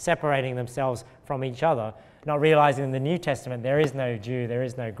were separating themselves from each other, not realizing in the New Testament there is no Jew, there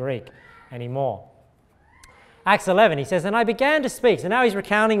is no Greek anymore. Acts 11, he says, and I began to speak. So now he's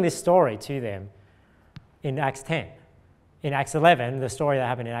recounting this story to them in Acts 10. In Acts 11, the story that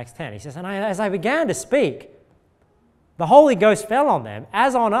happened in Acts 10. He says, and as I began to speak, the Holy Ghost fell on them,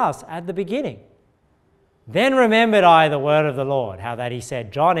 as on us at the beginning. Then remembered I the word of the Lord, how that he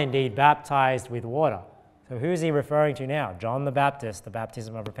said, John indeed baptized with water. So who is he referring to now? John the Baptist, the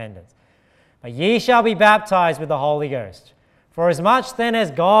baptism of repentance. But ye shall be baptized with the Holy Ghost. For as much then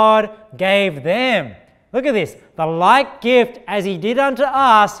as God gave them, look at this, the like gift as he did unto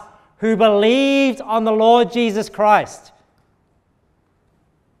us who believed on the Lord Jesus Christ.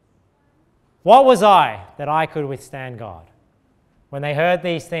 What was I that I could withstand God? When they heard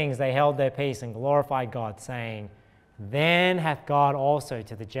these things, they held their peace and glorified God, saying, Then hath God also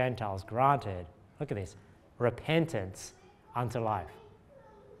to the Gentiles granted, look at this, repentance unto life.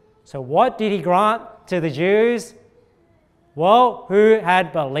 So what did he grant to the Jews? Well, who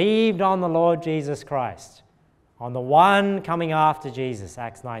had believed on the Lord Jesus Christ, on the one coming after Jesus,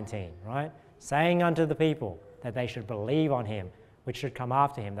 Acts 19, right? Saying unto the people that they should believe on him, which should come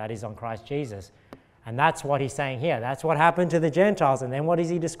after him, that is on Christ Jesus. And that's what he's saying here. That's what happened to the Gentiles. And then what does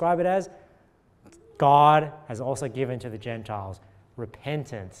he describe it as? God has also given to the Gentiles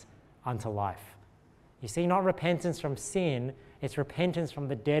repentance unto life. You see, not repentance from sin, it's repentance from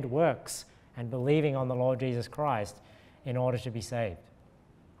the dead works and believing on the Lord Jesus Christ in order to be saved.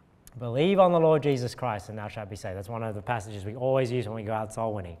 Believe on the Lord Jesus Christ and thou shalt be saved. That's one of the passages we always use when we go out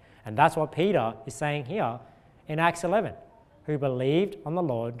soul winning. And that's what Peter is saying here in Acts 11. Who believed on the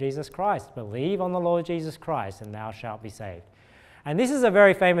Lord Jesus Christ. Believe on the Lord Jesus Christ and thou shalt be saved. And this is a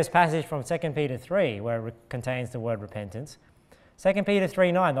very famous passage from 2 Peter 3 where it contains the word repentance. 2 Peter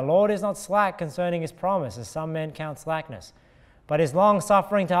 3:9, the Lord is not slack concerning his promise, as some men count slackness, but is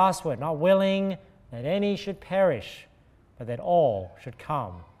long-suffering to usward, not willing that any should perish, but that all should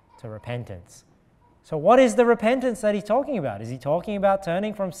come to repentance. So what is the repentance that he's talking about? Is he talking about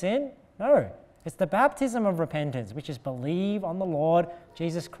turning from sin? No. It's the baptism of repentance, which is believe on the Lord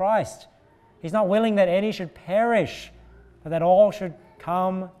Jesus Christ. He's not willing that any should perish, but that all should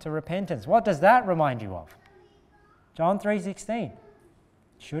come to repentance. What does that remind you of? John 3:16.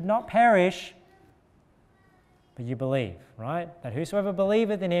 Should not perish, but you believe, right? That whosoever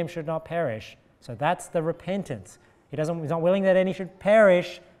believeth in him should not perish. So that's the repentance. He's not willing that any should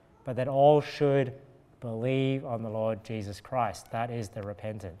perish, but that all should believe on the Lord Jesus Christ. That is the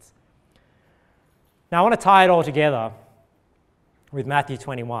repentance. Now I want to tie it all together with Matthew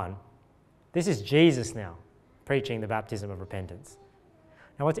 21. This is Jesus now preaching the baptism of repentance.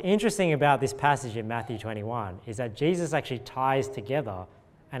 Now what's interesting about this passage in Matthew 21 is that Jesus actually ties together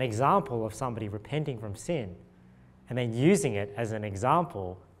an example of somebody repenting from sin and then using it as an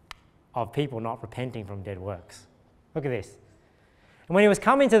example of people not repenting from dead works. Look at this. And when he was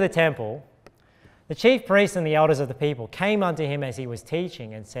come into the temple, the chief priests and the elders of the people came unto him as he was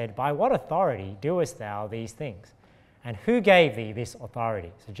teaching and said, By what authority doest thou these things? And who gave thee this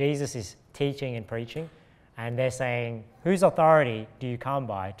authority? So Jesus is teaching and preaching, and they're saying, Whose authority do you come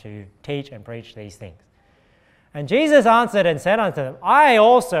by to teach and preach these things? And Jesus answered and said unto them, I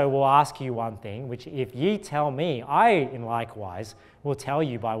also will ask you one thing, which if ye tell me, I in likewise will tell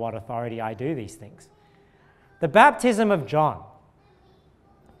you by what authority I do these things. The baptism of John.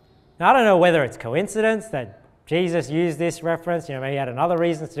 Now, I don't know whether it's coincidence that Jesus used this reference, maybe he had another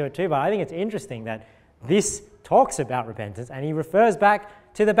reason to do it too, but I think it's interesting that this talks about repentance and he refers back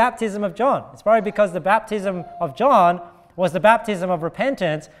to the baptism of John. It's probably because the baptism of John was the baptism of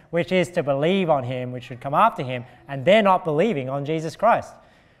repentance, which is to believe on him, which should come after him, and they're not believing on Jesus Christ.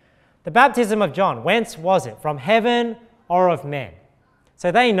 The baptism of John, whence was it? From heaven or of men?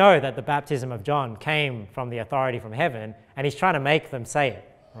 So they know that the baptism of John came from the authority from heaven, and he's trying to make them say it,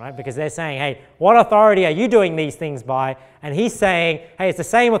 right? Because they're saying, hey, what authority are you doing these things by? And he's saying, hey, it's the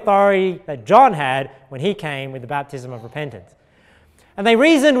same authority that John had when he came with the baptism of repentance. And they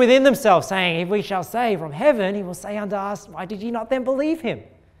reasoned within themselves, saying, if we shall say from heaven, he will say unto us, why did ye not then believe him?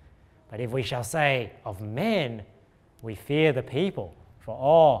 But if we shall say of men, we fear the people, for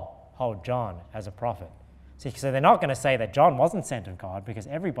all hold John as a prophet. See, so they're not going to say that John wasn't sent of God, because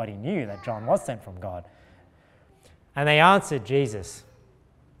everybody knew that John was sent from God. And they answered Jesus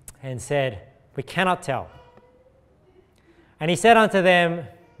and said, we cannot tell. And he said unto them,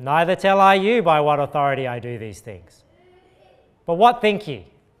 neither tell I you by what authority I do these things. But what think ye?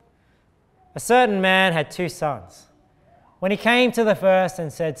 A certain man had 2 sons. When he came to the first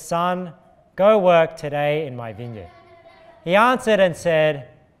and said, Son, go work today in my vineyard. He answered and said,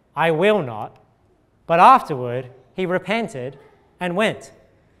 I will not. But afterward he repented and went.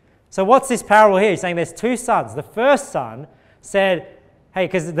 So what's this parable here? He's saying there's 2 sons. The first son said, hey,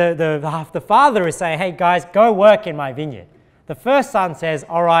 because the father is saying, hey guys, go work in my vineyard. The first son says,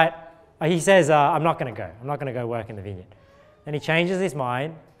 all right, he says, I'm not going to go. I'm not going to go work in the vineyard. Then he changes his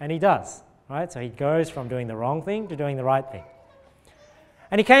mind, and he does, right? So he goes from doing the wrong thing to doing the right thing.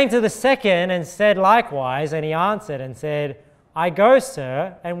 And he came to the second and said likewise, and he answered and said, I go,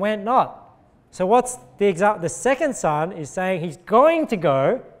 sir, and went not. So what's the example? The second son is saying he's going to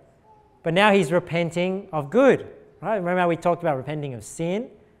go, but now he's repenting of good. Right? Remember how we talked about repenting of sin?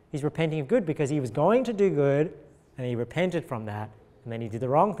 He's repenting of good because he was going to do good and he repented from that and then he did the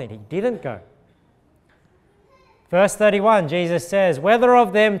wrong thing. He didn't go. Verse 31, Jesus says, whether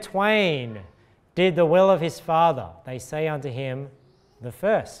of them twain did the will of his Father, they say unto him, the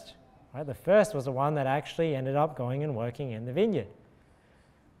first. Right? The first was the one that actually ended up going and working in the vineyard.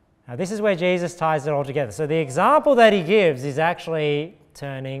 Now this is where Jesus ties it all together. So the example that he gives is actually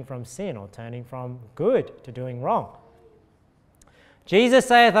turning from sin or turning from good to doing wrong. Jesus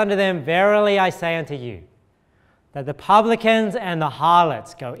saith unto them, verily I say unto you, that the publicans and the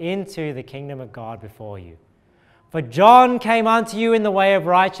harlots go into the kingdom of God before you. For John came unto you in the way of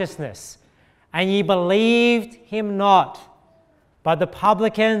righteousness, and ye believed him not. But the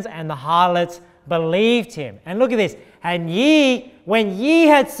publicans and the harlots believed him. And look at this. And ye, when ye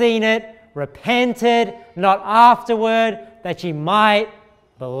had seen it, repented not afterward, that ye might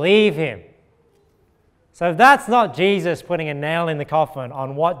believe him. So if that's not Jesus putting a nail in the coffin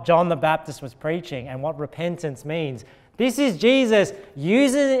on what John the Baptist was preaching and what repentance means, this is Jesus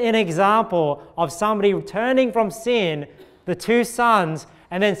using an example of somebody turning from sin, the two sons,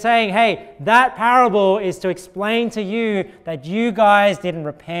 and then saying, hey, that parable is to explain to you that you guys didn't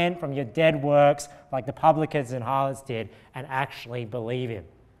repent from your dead works like the publicans and harlots did and actually believe him.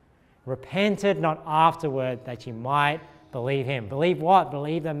 Repented not afterward, that you might believe him. Believe what?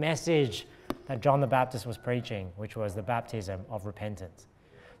 Believe the message that John the Baptist was preaching, which was the baptism of repentance.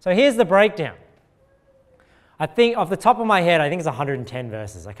 So here's the breakdown. I think off the top of my head, I think it's 110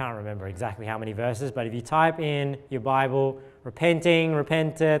 verses. I can't remember exactly how many verses, but if you type in your Bible, repenting,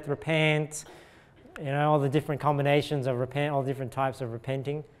 repenteth, repent, all the different combinations of repent, all different types of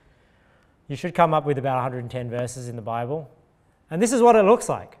repenting, you should come up with about 110 verses in the Bible. And this is what it looks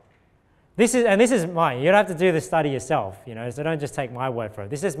like. This is mine. You'd have to do the study yourself, so don't just take my word for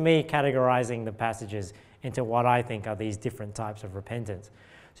it. This is me categorizing the passages into what I think are these different types of repentance.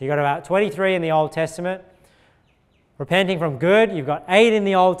 So you've got about 23 in the Old Testament. Repenting from good, you've got 8 in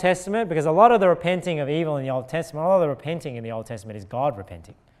the Old Testament, because a lot of the repenting of evil in the Old Testament, a lot of the repenting in the Old Testament is God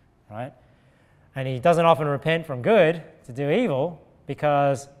repenting, right? And he doesn't often repent from good to do evil,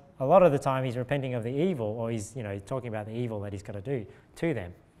 because a lot of the time he's repenting of the evil, or he's talking about the evil that he's going to do to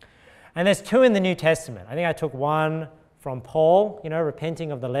them. And there's 2 in the New Testament. I think I took one from Paul,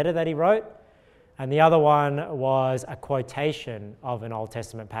 repenting of the letter that he wrote, and the other one was a quotation of an Old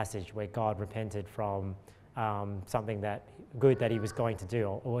Testament passage where God repented from something that good that he was going to do,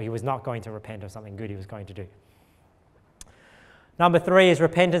 or he was not going to repent of something good he was going to do. Number 3 is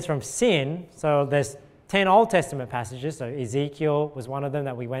repentance from sin. So there's 10 Old Testament passages. So Ezekiel was one of them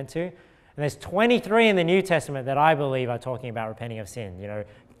that we went to. And there's 23 in the New Testament that I believe are talking about repenting of sin.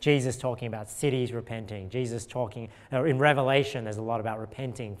 Jesus talking about cities repenting. Jesus talking, in Revelation, there's a lot about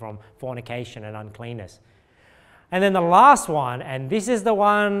repenting from fornication and uncleanness. And then the last one, and this is the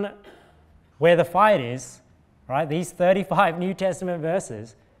one where the fight is, right? These 35 New Testament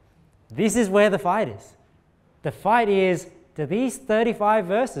verses, this is where the fight is. The fight is, do these 35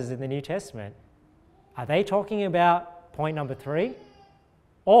 verses in the New Testament, are they talking about point number 3?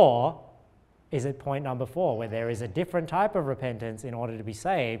 Or is it point number 4, where there is a different type of repentance in order to be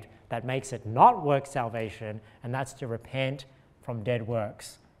saved that makes it not work salvation, and that's to repent from dead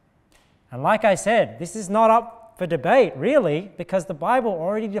works? And like I said, this is not up for debate, really, because the Bible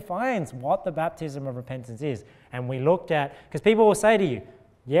already defines what the baptism of repentance is. And we looked at, because people will say to you,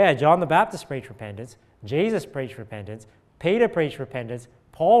 yeah, John the Baptist preached repentance, Jesus preached repentance, Peter preached repentance,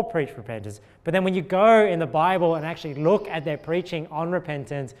 Paul preached repentance, but then when you go in the Bible and actually look at their preaching on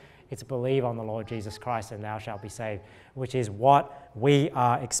repentance, it's believe on the Lord Jesus Christ and thou shalt be saved, which is what we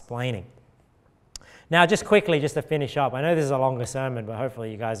are explaining. Now, just quickly, just to finish up, I know this is a longer sermon, but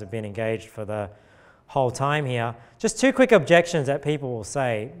hopefully you guys have been engaged for the whole time here. Just 2 quick objections that people will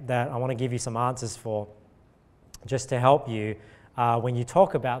say that I want to give you some answers for, just to help you when you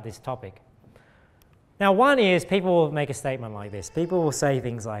talk about this topic. Now, one is people will make a statement like this. People will say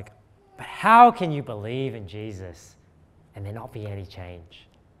things like, but how can you believe in Jesus and there not be any change?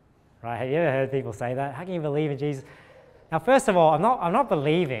 Right? Have you ever heard people say that? How can you believe in Jesus? Now, first of all, I'm not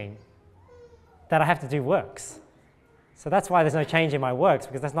believing that I have to do works. So that's why there's no change in my works,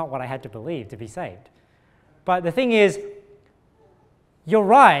 because that's not what I had to believe to be saved. But the thing is, you're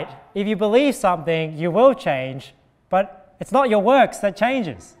right. If you believe something, you will change, but it's not your works that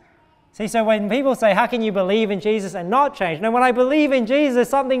changes. See, so when people say, how can you believe in Jesus and not change? No, when I believe in Jesus,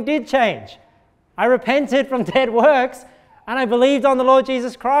 something did change. I repented from dead works, and I believed on the Lord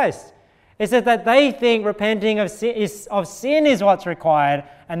Jesus Christ. It's that they think repenting of sin is what's required,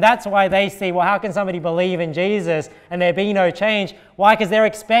 and that's why they see, well, how can somebody believe in Jesus and there be no change? Why? Because they're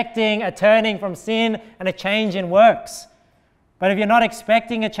expecting a turning from sin and a change in works. But if you're not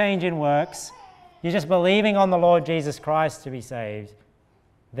expecting a change in works, you're just believing on the Lord Jesus Christ to be saved,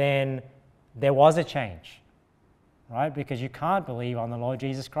 then there was a change, right? Because you can't believe on the Lord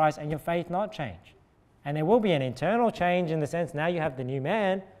Jesus Christ and your faith not change. And there will be an internal change in the sense now you have the new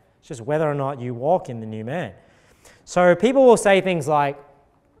man. It's just whether or not you walk in the new man. So people will say things like,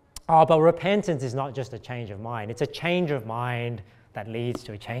 oh, but repentance is not just a change of mind. It's a change of mind that leads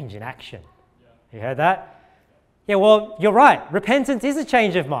to a change in action. Yeah. You heard that? Yeah, well, you're right. Repentance is a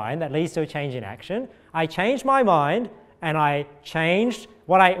change of mind that leads to a change in action. I changed my mind and I changed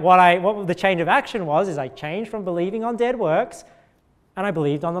what the change of action was is I changed from believing on dead works and I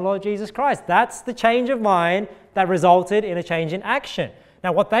believed on the Lord Jesus Christ. That's the change of mind that resulted in a change in action.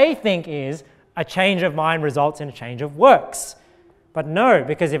 Now, what they think is a change of mind results in a change of works. But no,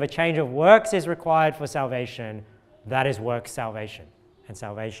 because if a change of works is required for salvation, that is works salvation. And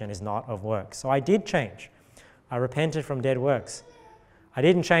salvation is not of works. So I did change. I repented from dead works. I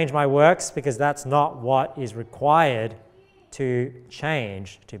didn't change my works because that's not what is required to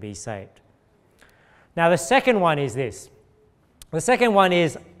change to be saved. Now, the second one is this. The second one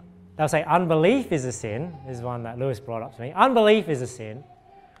is, they'll say unbelief is a sin. This is one that Lewis brought up to me. Unbelief is a sin.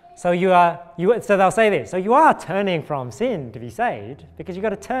 So so they'll say this. So you are turning from sin to be saved because you've got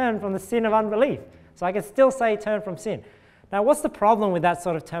to turn from the sin of unbelief. So I can still say turn from sin. Now, what's the problem with that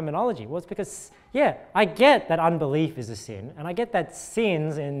sort of terminology? Well, it's because, yeah, I get that unbelief is a sin, and I get that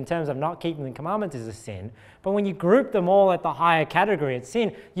sins in terms of not keeping the commandments is a sin. But when you group them all at the higher category at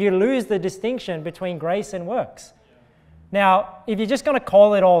sin, you lose the distinction between grace and works. Now, if you're just going to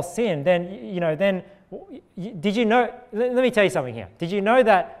call it all sin, then, did you know, let me tell you something here. Did you know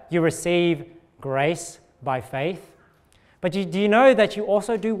that you receive grace by faith? But do you know that you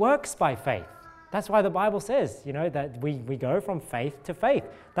also do works by faith? That's why the Bible says, that we go from faith to faith.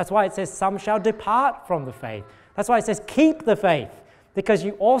 That's why it says some shall depart from the faith. That's why it says keep the faith. Because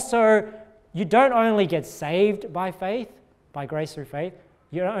you don't only get saved by faith, by grace through faith.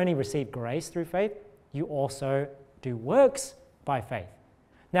 You don't only receive grace through faith, you also do works by faith.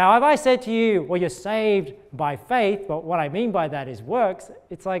 Now, if I said to you, well, you're saved by faith, but what I mean by that is works,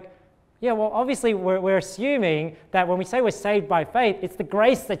 it's like, yeah, well, obviously we're assuming that when we say we're saved by faith, it's the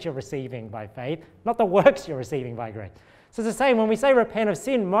grace that you're receiving by faith, not the works you're receiving by grace. So it's the same, when we say repent of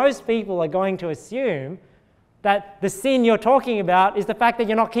sin, most people are going to assume that the sin you're talking about is the fact that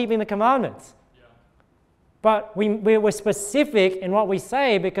you're not keeping the commandments. Yeah. But we're specific in what we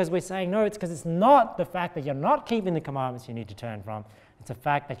say because we're saying, no, it's because it's not the fact that you're not keeping the commandments you need to turn from. It's the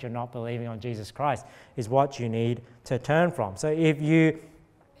fact that you're not believing on Jesus Christ is what you need to turn from. So if you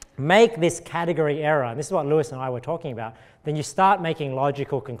make this category error, and this is what Lewis and I were talking about, then you start making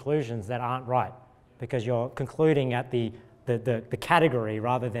logical conclusions that aren't right because you're concluding at the category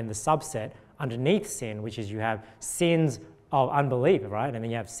rather than the subset underneath sin, which is you have sins of unbelief, right? And then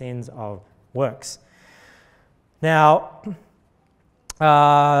you have sins of works. Now,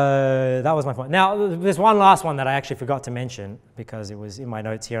 that was my point. Now, there's one last one that I actually forgot to mention because it was in my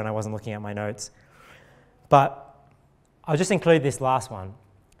notes here and I wasn't looking at my notes. But I'll just include this last one.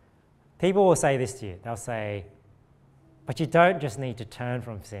 People will say this to you. They'll say, but you don't just need to turn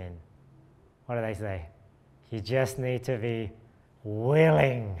from sin. What do they say? You just need to be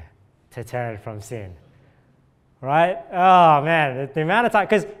willing to turn from sin. Right? Oh man, the amount of time,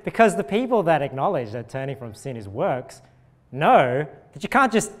 because the people that acknowledge that turning from sin is works know that you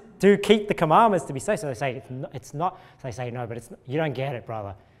can't just keep the commandments to be saved. So they say it's not. So they say no, but you don't get it,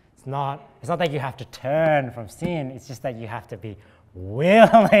 brother. It's not that you have to turn from sin. It's just that you have to be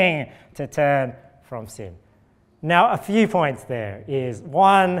willing to turn from sin. Now, a few points there is,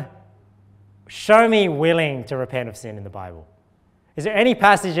 one, show me willing to repent of sin in the Bible. Is there any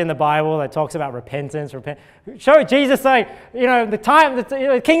passage in the Bible that talks about repentance? Show Jesus saying,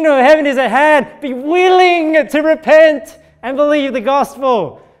 the kingdom of heaven is at hand. Be willing to repent and believe the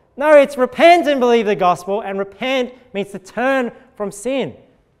gospel. No, it's repent and believe the gospel, and repent means to turn from sin.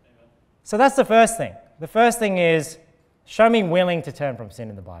 So that's the first thing. The first thing is, show me willing to turn from sin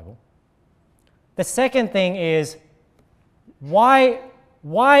in the Bible. The second thing is, why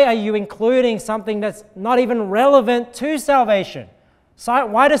are you including something that's not even relevant to salvation? So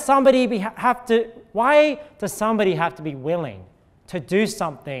why does somebody have to be willing to do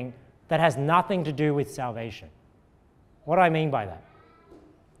something that has nothing to do with salvation? What do I mean by that?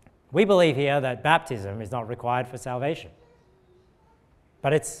 We believe here that baptism is not required for salvation.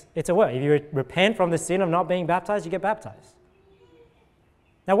 But it's a work. If you repent from the sin of not being baptized, you get baptized.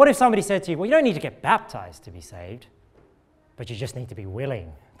 Now, what if somebody said to you, well, you don't need to get baptized to be saved, but you just need to be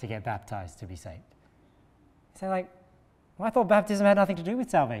willing to get baptized to be saved? You say, like, well, I thought baptism had nothing to do with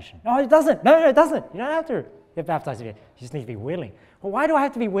salvation. No, it doesn't. No, it doesn't. You don't have to get baptized. You just need to be willing. Well, why do I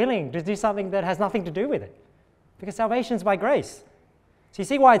have to be willing to do something that has nothing to do with it? Because salvation is by grace. So you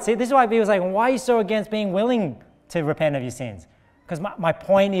see why this is why people say, well, why are you so against being willing to repent of your sins? Because my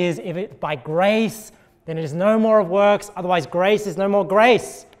point is, if it's by grace, then it is no more of works, otherwise grace is no more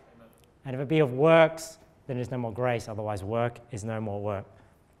grace. And if it be of works, then it is no more grace, otherwise work is no more work.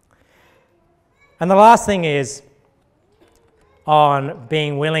 And the last thing is on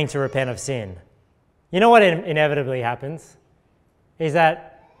being willing to repent of sin. You know what inevitably happens? Is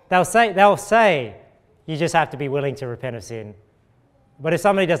that they'll say you just have to be willing to repent of sin. But if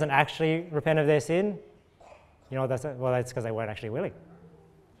somebody doesn't actually repent of their sin, you know, that's because they weren't actually willing.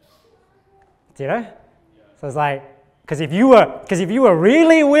 Do you know? So it's like, because if you were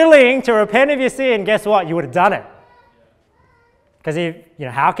really willing to repent of your sin, guess what? You would have done it. Because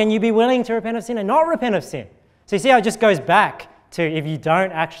how can you be willing to repent of sin and not repent of sin? So you see how it just goes back to, if you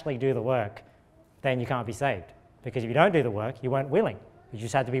don't actually do the work, then you can't be saved. Because if you don't do the work, you weren't willing. You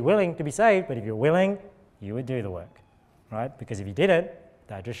just had to be willing to be saved, but if you're willing, you would do the work, right? Because if you didn't,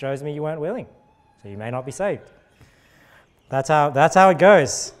 that just shows me you weren't willing. So you may not be saved. That's how it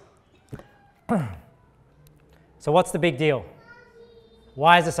goes. So what's the big deal?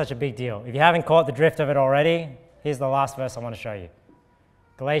 Why is it such a big deal? If you haven't caught the drift of it already, here's the last verse I want to show you.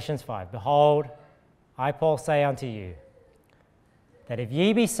 Galatians 5. Behold, I, Paul, say unto you, that if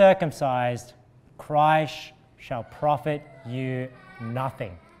ye be circumcised, Christ shall profit you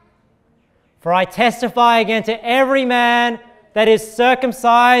nothing. For I testify again to every man that is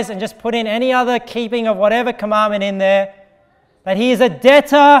circumcised, and just put in any other keeping of whatever commandment in there, that he is a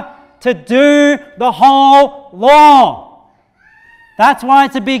debtor to do the whole law. That's why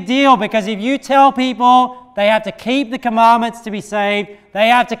it's a big deal, because if you tell people they have to keep the commandments to be saved, they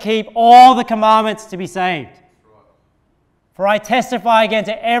have to keep all the commandments to be saved. For I testify again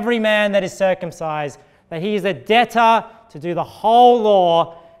to every man that is circumcised, that he is a debtor to do the whole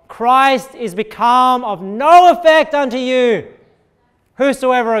law. Christ is become of no effect unto you.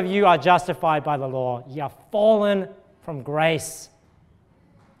 Whosoever of you are justified by the law, ye are fallen from grace.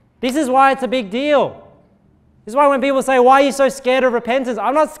 This is why it's a big deal. This is why when people say, why are you so scared of repentance?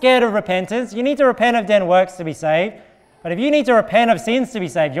 I'm not scared of repentance. You need to repent of dead works to be saved. But if you need to repent of sins to be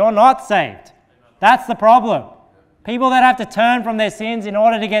saved, you're not saved. That's the problem. People that have to turn from their sins in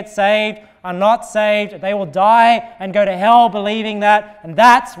order to get saved are not saved. They will die and go to hell believing that. And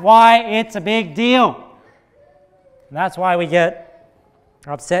that's why it's a big deal. And that's why we get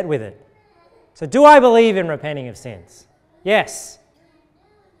upset with it. So do I believe in repenting of sins? Yes.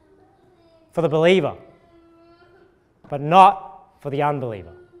 For the believer. But not for the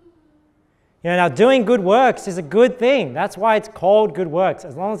unbeliever. Now doing good works is a good thing. That's why it's called good works,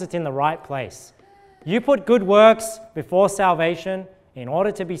 as long as it's in the right place. You put good works before salvation in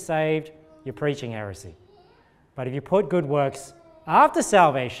order to be saved, you're preaching heresy. But if you put good works after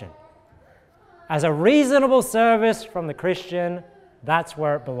salvation as a reasonable service from the Christian, that's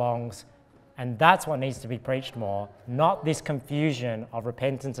where it belongs. And that's what needs to be preached more, not this confusion of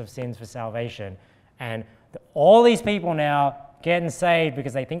repentance of sins for salvation. And all these people now getting saved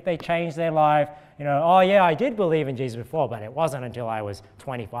because they think they changed their life. Oh yeah, I did believe in Jesus before, but it wasn't until I was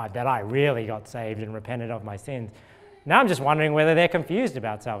 25 that I really got saved and repented of my sins. Now I'm just wondering whether they're confused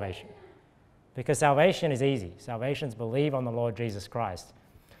about salvation. Because salvation is easy. Salvation is believe on the Lord Jesus Christ,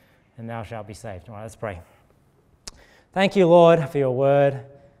 and thou shalt be saved. All right, let's pray. Thank you, Lord, for your word.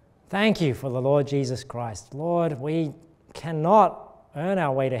 Thank you for the Lord Jesus Christ. Lord, we cannot earn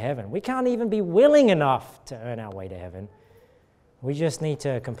our way to heaven. We can't even be willing enough to earn our way to heaven. We just need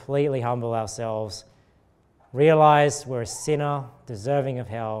to completely humble ourselves, realize we're a sinner, deserving of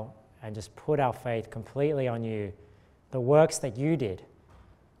hell, and just put our faith completely on you, the works that you did.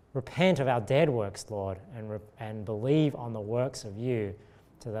 Repent of our dead works, Lord, and believe on the works of you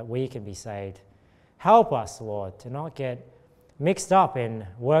so that we can be saved. Help us, Lord, to not get mixed up in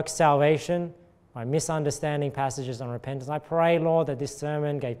works salvation by misunderstanding passages on repentance. I pray, Lord, that this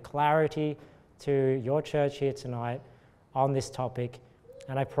sermon gave clarity to your church here tonight on this topic.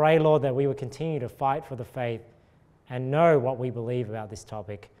 And I pray, Lord, that we will continue to fight for the faith and know what we believe about this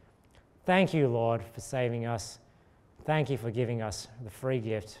topic. Thank you, Lord, for saving us. Thank you for giving us the free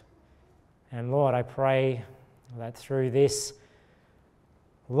gift. And Lord, I pray that through this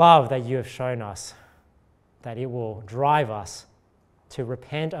love that you have shown us, that it will drive us to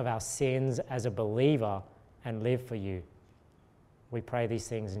repent of our sins as a believer and live for you. We pray these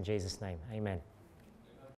things in Jesus' name. Amen.